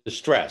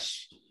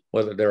distress,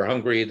 whether they're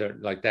hungry, they're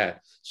like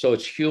that. So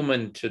it's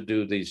human to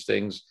do these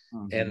things,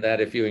 and that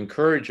if you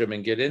encourage them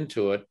and get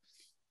into it,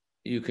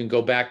 you can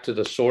go back to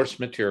the source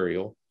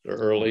material, the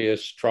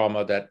earliest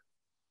trauma that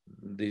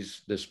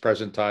this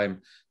present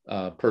time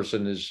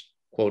person is,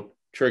 quote,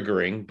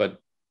 triggering, but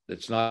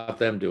it's not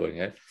them doing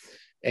it,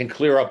 and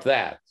clear up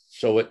that.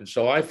 So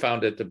I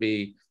found it to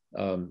be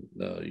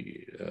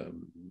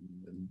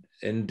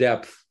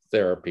in-depth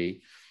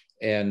therapy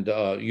and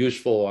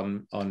useful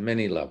on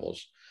many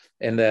levels.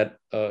 And that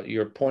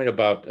your point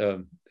about,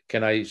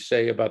 can I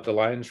say about the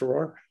lion's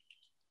roar?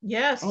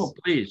 Yes. Oh,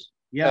 please.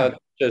 Yeah.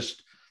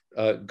 Just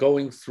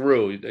going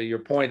through, your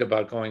point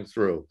about going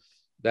through,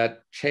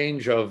 that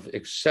change of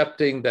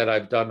accepting that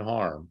I've done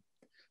harm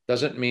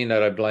doesn't mean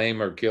that I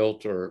blame or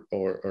guilt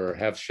or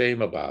have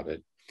shame about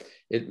it.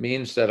 It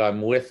means that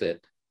I'm with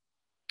it,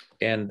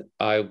 and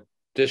I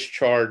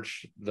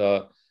discharge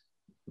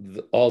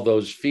all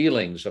those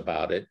feelings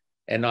about it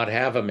and not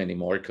have them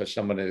anymore, because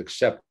someone had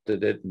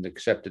accepted it and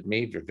accepted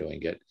me for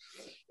doing it.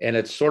 And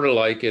it's sort of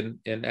like in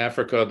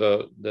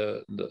Africa,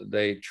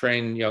 they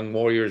train young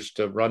warriors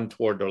to run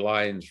toward the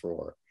lion's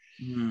roar.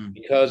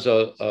 Because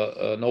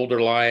an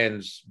older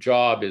lion's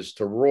job is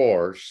to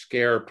roar,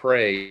 scare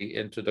prey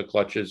into the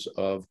clutches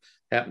of,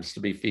 happens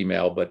to be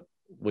female, but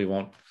we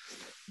won't,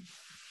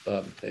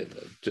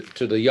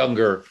 to the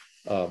younger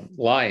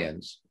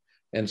lions.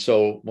 And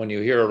so when you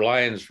hear a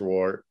lion's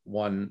roar,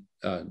 one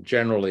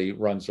generally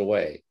runs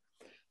away.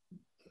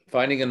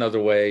 Finding another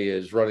way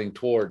is running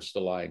towards the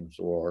lion's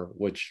roar,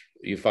 which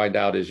you find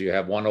out is you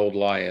have one old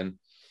lion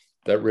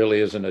that really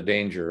isn't a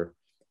danger.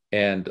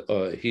 And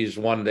he's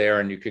one there,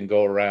 and you can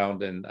go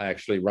around and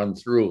actually run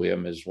through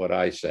him, is what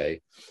I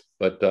say,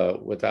 but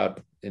without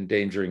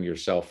endangering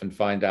yourself, and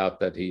find out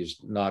that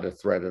he's not a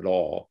threat at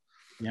all.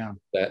 Yeah.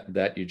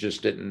 That you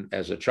just didn't,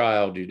 as a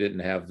child, you didn't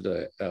have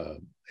the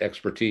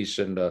expertise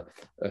and the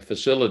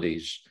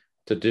facilities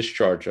to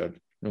discharge it,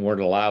 and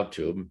weren't allowed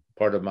to.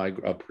 Part of my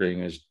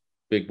upbringing is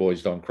big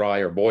boys don't cry,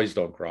 or boys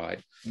don't cry.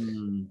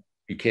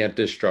 You can't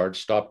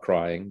discharge, stop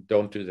crying,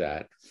 don't do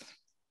that.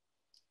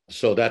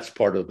 So that's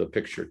part of the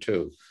picture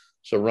too.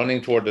 So running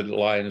toward the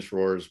lion's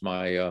roar is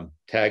my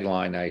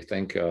tagline. I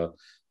think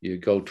you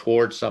go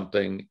towards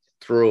something,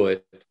 through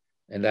it,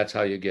 and that's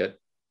how you get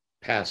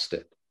past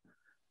it.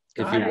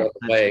 If you run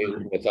away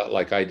without,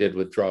 like I did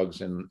with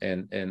drugs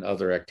and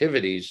other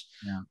activities,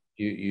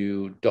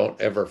 you don't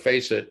ever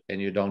face it,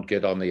 and you don't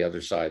get on the other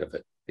side of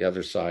it. The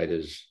other side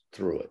is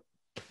through it.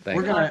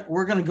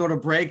 We're gonna go to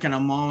break in a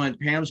moment.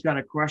 Pam's got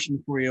a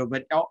question for you,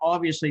 but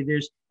obviously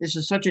this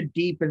is such a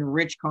deep and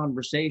rich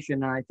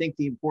conversation. And I think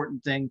the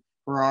important thing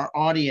for our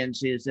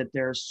audience is that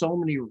there are so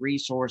many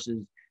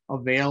resources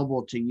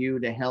available to you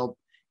to help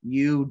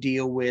you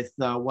deal with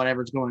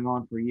whatever's going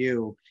on for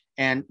you.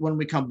 And when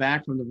we come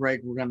back from the break,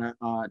 we're gonna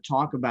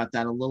talk about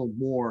that a little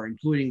more,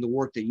 including the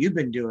work that you've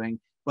been doing.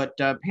 But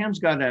Pam's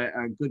got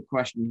a good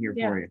question here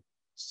for you.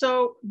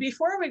 So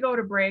before we go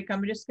to break,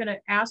 I'm just going to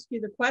ask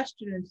you the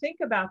question and think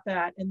about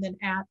that, and then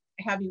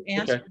have you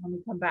answer when we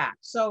come back.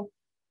 So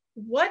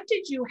what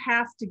did you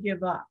have to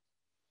give up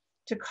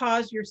to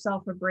cause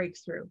yourself a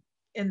breakthrough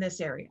in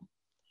this area? I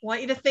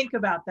want you to think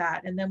about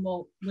that, and then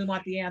we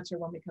want the answer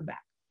when we come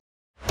back.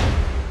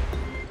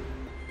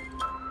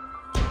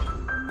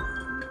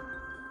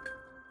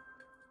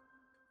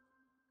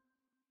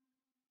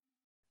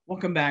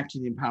 Welcome back to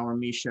the Empower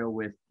Me Show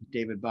with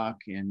David Buck,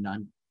 and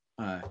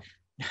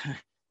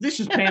this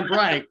is Pam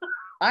Bright.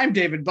 I'm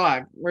David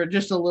Buck. We're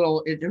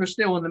still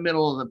in the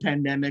middle of the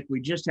pandemic.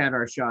 We just had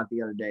our shot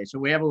the other day, so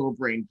we have a little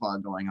brain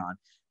fog going on.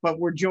 But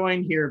we're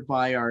joined here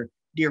by our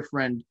dear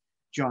friend,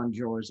 John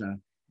Jorza.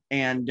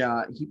 And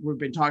we've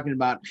been talking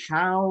about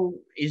how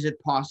is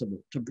it possible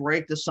to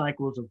break the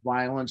cycles of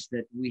violence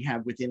that we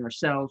have within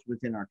ourselves,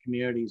 within our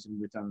communities, and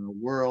within the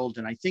world.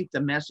 And I think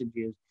the message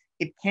is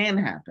it can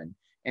happen,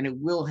 and it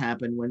will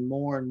happen when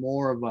more and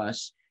more of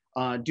us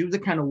do the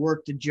kind of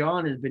work that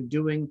John has been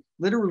doing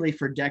literally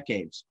for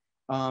decades.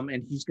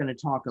 And he's going to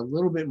talk a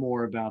little bit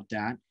more about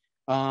that.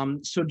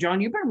 So John,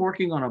 you've been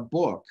working on a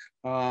book.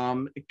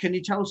 Can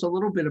you tell us a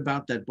little bit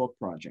about that book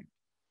project?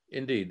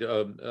 Indeed.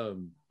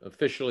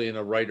 Officially in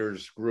a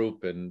writer's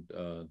group, and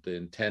the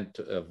intent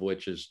of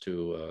which is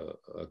to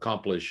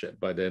accomplish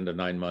by the end of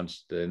 9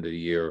 months, the end of the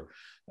year,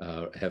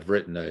 have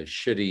written a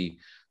shitty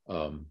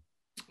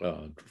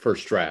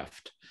first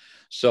draft.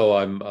 So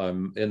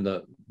I'm in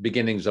the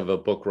beginnings of a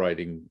book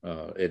writing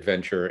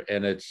adventure,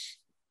 and it's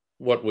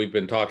what we've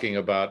been talking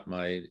about,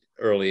 my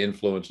early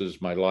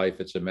influences, my life.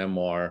 It's a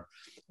memoir,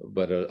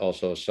 but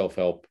also a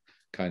self-help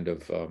kind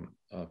of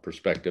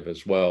perspective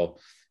as well.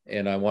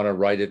 And I want to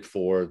write it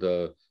for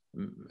the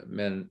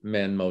men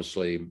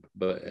mostly,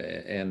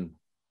 and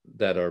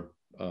that are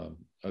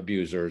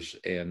abusers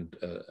and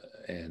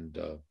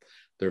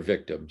their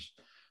victims,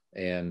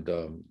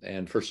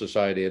 and for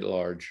society at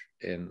large,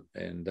 and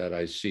that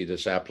I see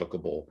this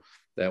applicable.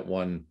 That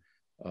one,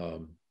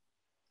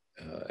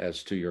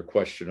 as to your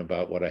question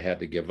about what I had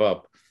to give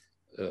up,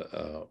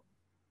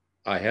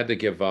 I had to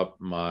give up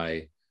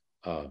my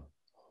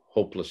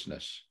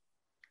hopelessness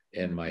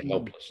and my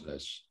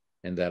helplessness,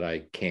 and that I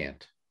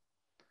can't.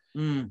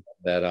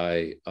 That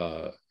I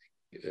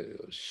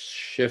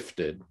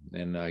shifted,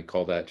 and I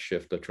call that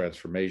shift a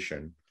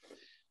transformation,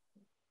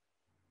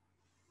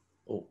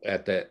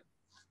 at that,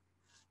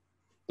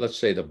 let's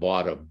say, the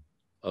bottom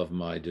of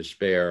my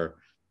despair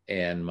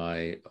and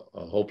my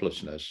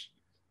hopelessness,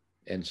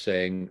 and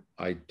saying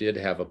I did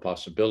have a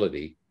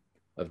possibility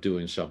of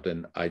doing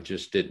something, I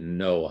just didn't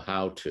know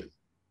how to.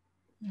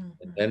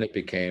 And then it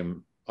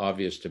became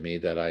obvious to me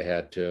that I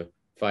had to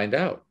find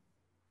out.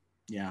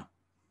 Yeah.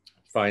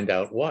 Find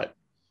out what?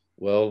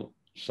 Well,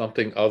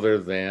 something other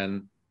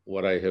than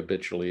what I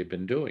habitually have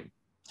been doing,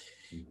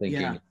 and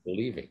thinking and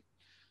believing.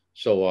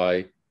 So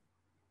I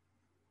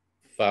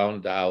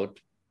found out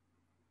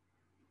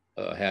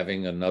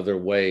having another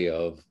way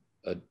of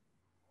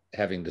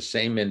having the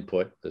same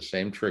input, the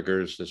same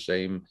triggers, the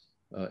same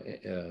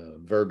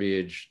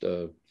verbiage,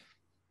 the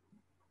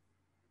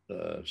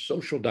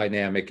social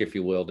dynamic, if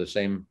you will, the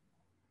same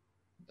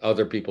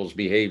other people's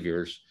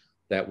behaviors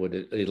that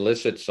would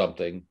elicit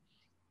something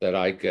that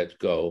I get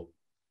go,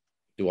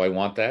 do I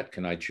want that?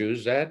 Can I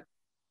choose that?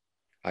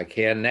 I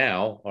can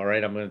now. All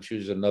right, I'm going to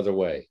choose another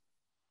way.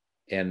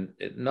 And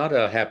not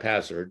a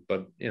haphazard,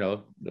 but,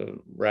 the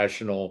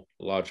rational,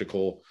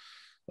 logical,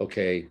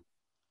 okay,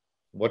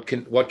 what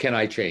can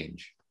I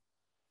change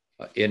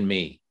in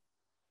me?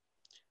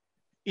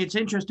 It's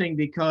interesting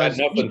because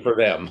Got nothing for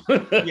them.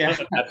 Yeah.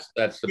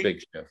 that's the big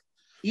shift.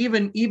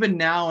 Even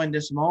now in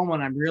this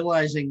moment, I'm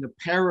realizing the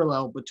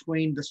parallel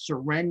between the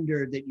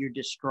surrender that you're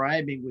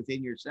describing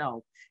within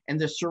yourself and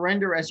the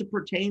surrender as it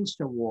pertains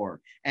to war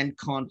and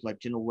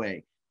conflict in a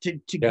way. To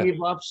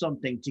give up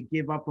something, to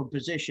give up a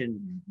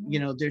position,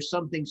 there's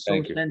something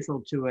so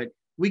central to it.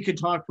 We could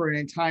talk for an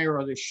entire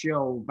other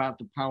show about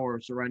the power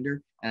of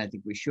surrender, and I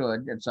think we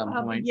should at some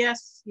point.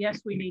 Yes,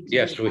 we need to.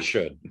 Yes, we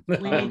should. We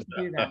need to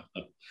do that.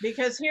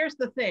 Because here's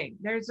the thing.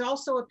 There's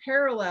also a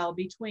parallel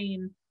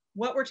between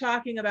what we're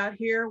talking about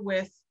here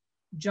with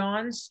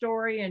John's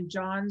story and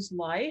John's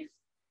life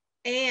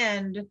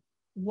and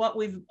what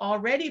we've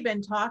already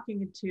been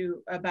talking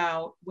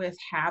about with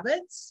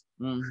habits,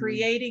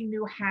 creating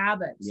new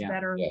habits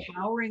that are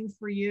empowering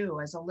for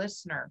you as a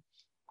listener.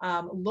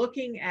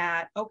 Looking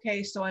at,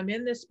 okay, so I'm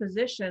in this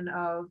position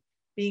of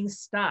being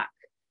stuck,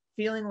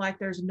 feeling like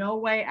there's no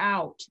way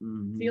out,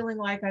 feeling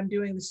like I'm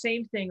doing the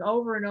same thing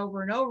over and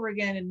over and over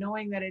again, and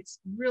knowing that it's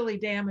really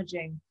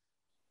damaging.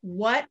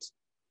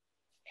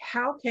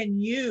 How can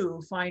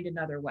you find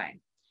another way?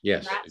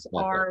 Yes. That's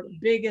our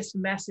biggest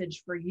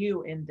message for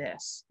you in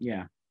this.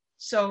 Yeah.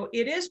 So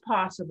it is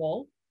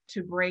possible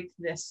to break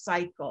this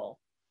cycle.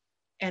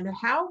 And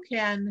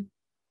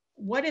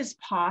what is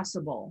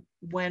possible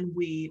when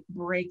we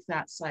break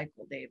that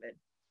cycle, David?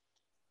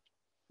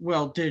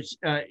 Well, there's,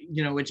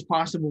 it's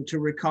possible to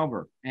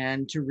recover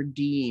and to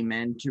redeem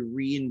and to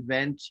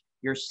reinvent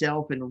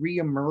yourself and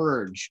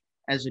reemerge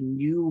as a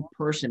new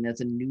person,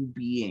 as a new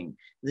being.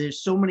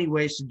 There's so many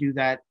ways to do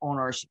that. On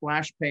our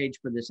splash page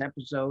for this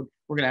episode,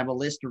 we're going to have a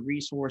list of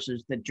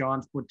resources that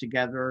John's put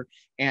together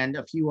and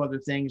a few other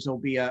things. There'll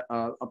be a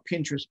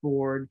Pinterest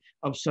board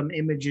of some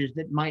images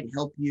that might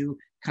help you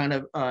kind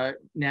of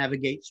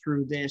navigate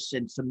through this,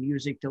 and some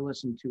music to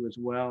listen to as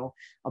well.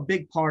 A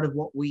big part of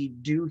what we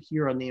do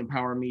here on the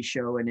Empower Me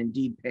show, and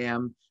indeed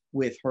Pam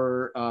with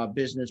her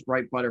business,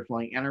 Bright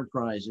Butterfly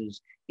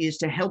Enterprises, is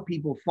to help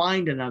people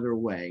find another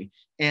way.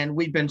 And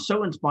we've been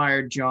so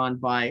inspired, John,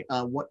 by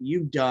what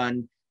you've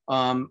done.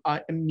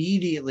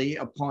 Immediately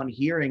upon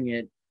hearing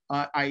it,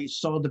 I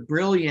saw the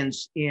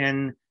brilliance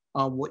in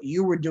what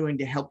you were doing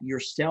to help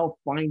yourself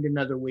find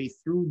another way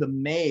through the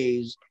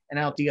maze and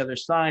out the other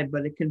side,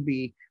 but it can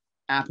be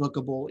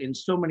applicable in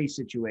so many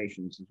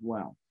situations as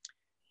well.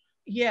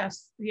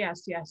 Yes.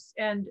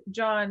 And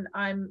John,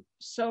 I'm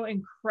so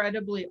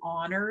incredibly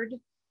honored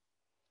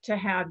to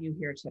have you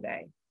here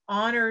today.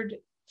 Honored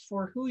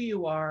for who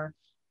you are,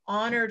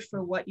 honored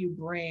for what you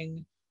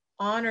bring,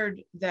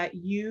 honored that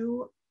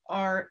you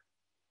are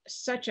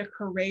such a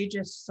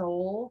courageous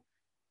soul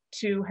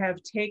to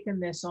have taken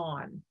this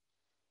on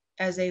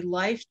as a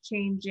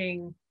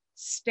life-changing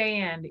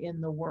stand in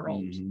the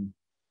world.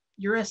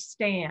 You're a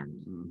stand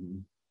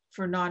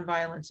for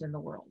nonviolence in the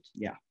world.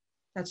 Yeah.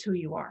 That's who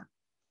you are.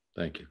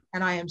 Thank you.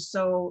 And I am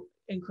so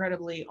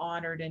incredibly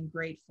honored and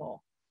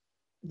grateful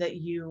that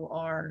you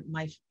are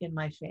in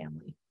my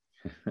family.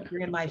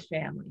 You're in my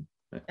family.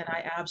 And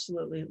I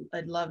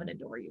love and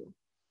adore you.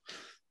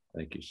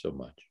 Thank you so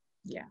much.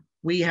 Yeah.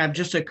 We have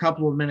just a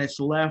couple of minutes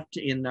left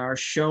in our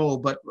show,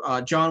 but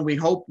John, we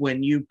hope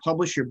when you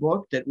publish your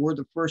book that we're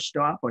the first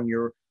stop on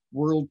your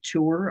world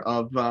tour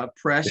of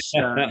press,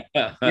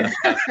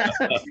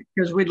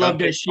 because we'd love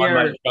to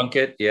share.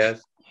 Junket,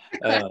 yes.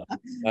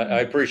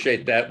 I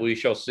appreciate that. We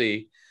shall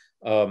see.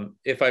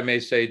 If I may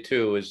say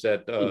too, is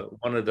that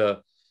one of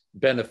the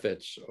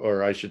benefits,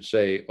 or I should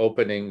say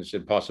openings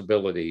and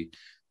possibility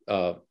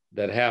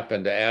that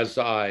happened as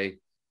I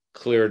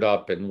cleared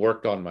up and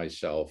worked on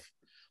myself,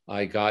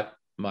 I got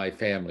my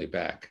family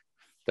back.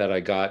 That I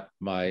got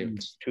my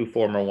two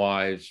former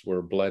wives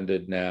were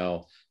blended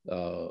now,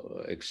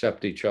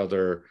 accept each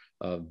other.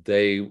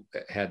 They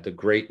had the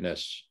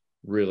greatness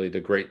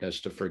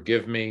to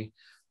forgive me,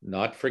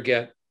 not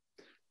forget.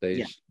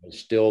 They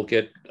still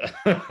get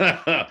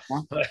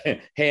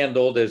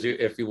handled,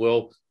 if you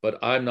will, but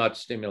I'm not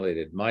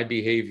stimulated. My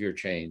behavior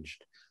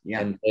changed,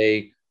 and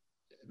they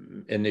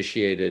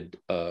initiated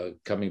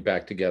coming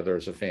back together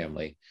as a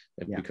family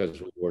because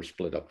we were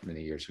split up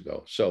many years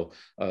ago. So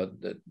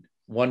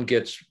one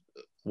gets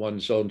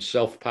one's own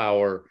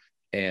self-power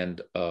and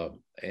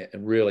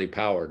really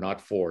power,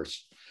 not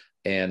force,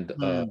 and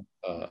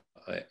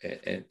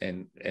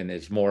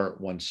is more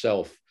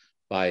oneself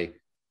by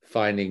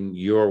finding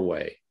your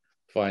way,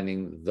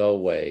 finding the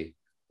way,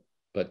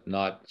 but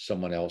not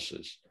someone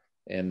else's.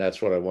 And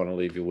that's what I want to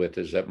leave you with,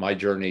 is that my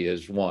journey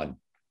is one,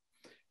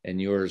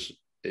 and yours,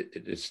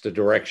 it's the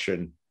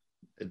direction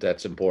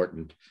that's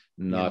important,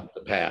 not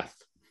the path.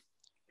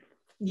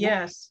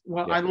 Yes.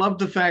 Well, I love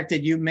the fact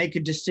that you make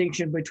a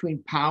distinction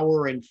between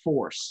power and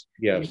force.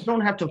 Yes. You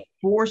don't have to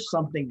force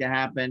something to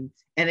happen,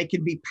 and it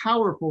can be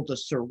powerful to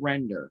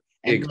surrender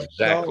and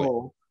let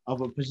go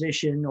of a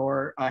position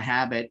or a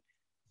habit.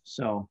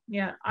 So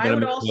yeah, I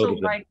would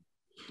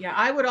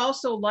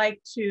also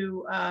like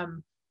to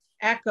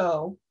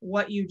echo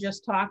what you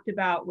just talked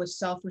about with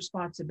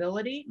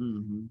self-responsibility.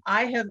 Mm-hmm.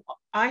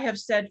 I have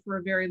said for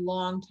a very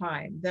long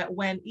time that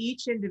when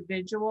each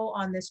individual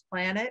on this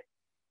planet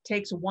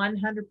takes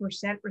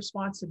 100%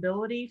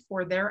 responsibility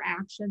for their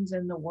actions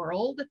in the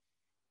world,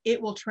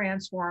 it will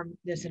transform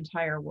this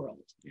entire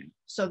world. Yeah.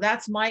 So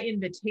that's my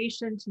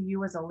invitation to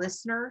you as a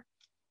listener.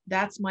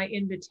 That's my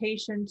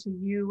invitation to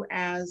you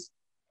as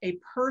a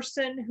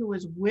person who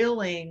is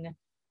willing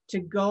to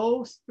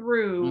go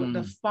through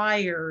the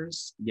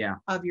fires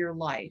of your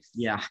life.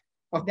 Yeah.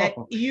 That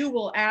you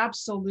will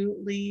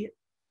absolutely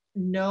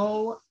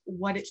know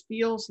what it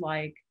feels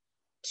like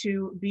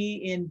to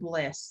be in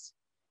bliss,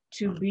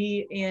 to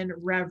be in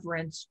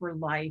reverence for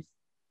life,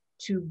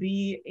 to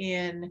be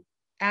in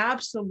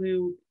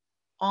absolute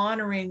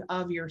honoring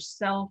of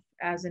yourself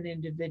as an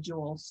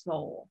individual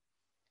soul,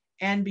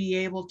 and be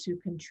able to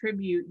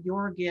contribute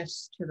your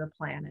gifts to the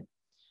planet.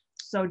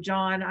 So,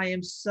 John, I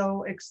am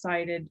so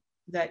excited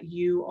that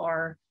you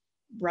are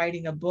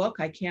writing a book.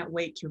 I can't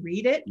wait to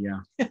read it. Yeah.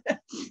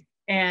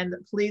 And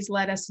please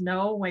let us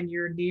know when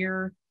you're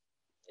near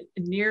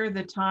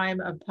the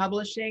time of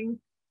publishing.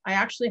 I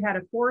actually had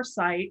a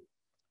foresight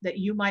that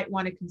you might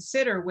want to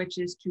consider, which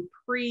is to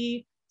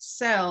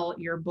pre-sell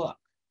your book.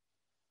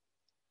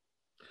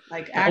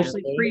 Like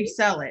actually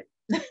pre-sell it.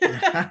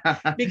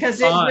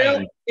 Because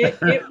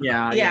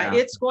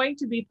it's going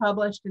to be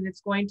published and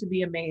it's going to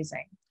be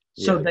amazing.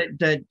 So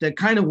the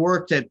kind of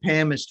work that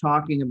Pam is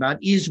talking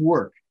about is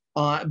work,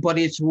 but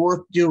it's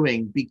worth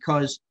doing,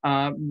 because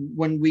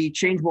when we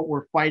change what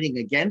we're fighting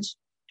against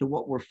to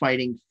what we're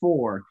fighting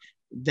for,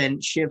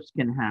 then shifts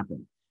can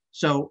happen.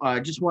 So I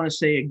just want to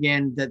say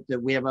again that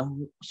we have a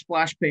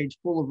splash page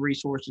full of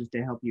resources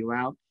to help you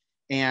out.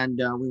 And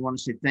we want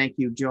to say thank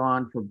you,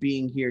 John, for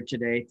being here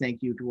today.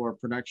 Thank you to our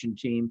production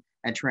team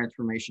at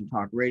Transformation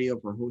Talk Radio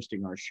for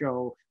hosting our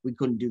show. We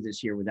couldn't do this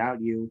here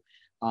without you.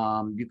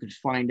 You could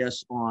find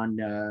us on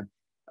the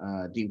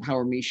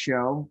Empower Me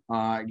Show.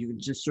 You can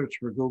just search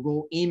for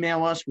Google.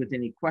 Email us with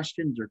any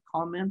questions or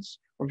comments,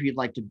 or if you'd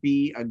like to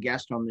be a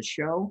guest on the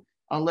show,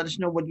 let us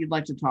know what you'd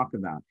like to talk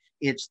about.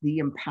 It's the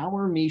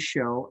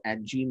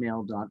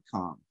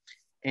empowermeshow@gmail.com.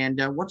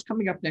 And what's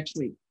coming up next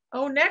week?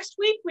 Oh, next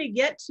week we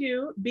get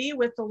to be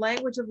with the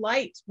Language of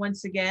Light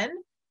once again.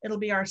 It'll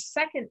be our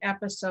second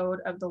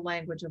episode of the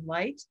Language of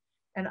Light.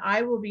 And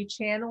I will be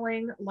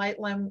channeling light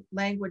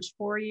language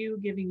for you,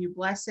 giving you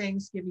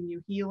blessings, giving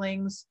you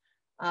healings,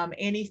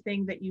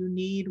 anything that you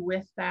need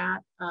with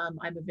that,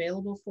 I'm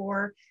available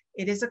for.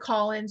 It is a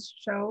call-in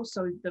show,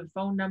 so the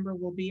phone number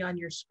will be on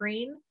your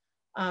screen.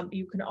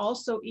 You can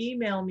also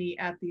email me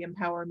at the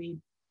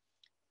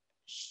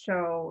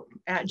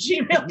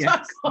empowermeshow@gmail.com.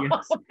 Yes. I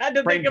had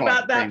to think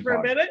about that for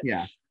a minute.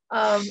 Yeah.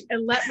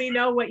 And let me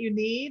know what you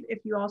need. If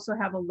you also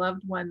have a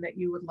loved one that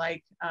you would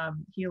like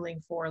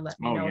healing for, let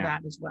me know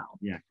that as well.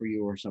 Yeah, for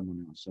you or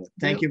someone else. So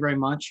thank you very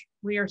much.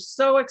 We are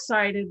so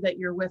excited that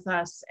you're with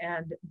us.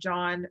 And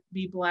John,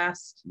 be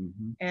blessed.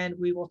 And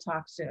we will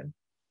talk soon.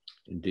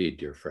 Indeed,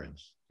 dear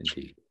friends.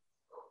 Indeed.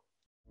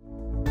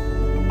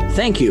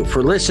 Thank you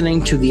for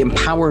listening to the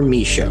Empower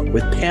Me Show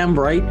with Pam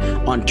Bright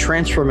on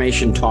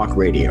Transformation Talk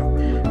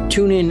Radio.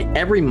 Tune in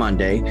every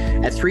Monday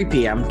at 3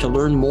 p.m. to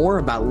learn more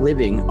about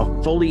living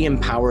a fully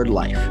empowered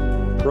life.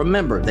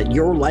 Remember that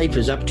your life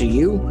is up to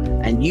you,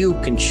 and you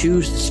can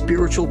choose the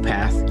spiritual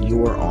path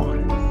you are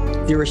on.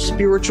 There is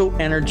spiritual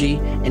energy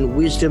and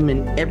wisdom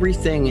in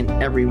everything and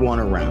everyone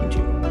around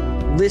you.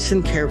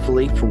 Listen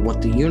carefully for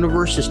what the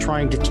universe is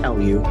trying to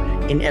tell you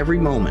in every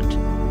moment.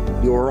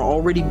 You are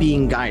already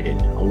being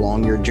guided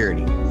along your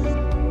journey.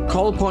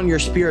 Call upon your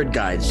spirit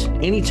guides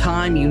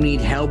anytime you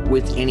need help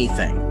with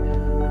anything.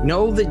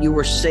 Know that you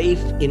are safe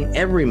in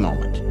every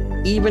moment,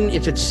 even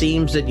if it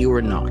seems that you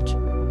are not.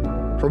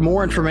 For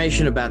more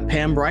information about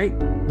Pam Bright,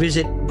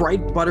 visit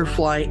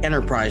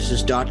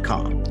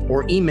brightbutterflyenterprises.com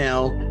or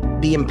email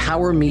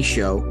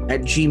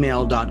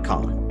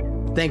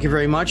theempowermeshow@gmail.com. Thank you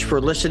very much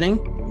for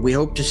listening. We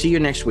hope to see you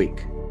next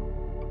week.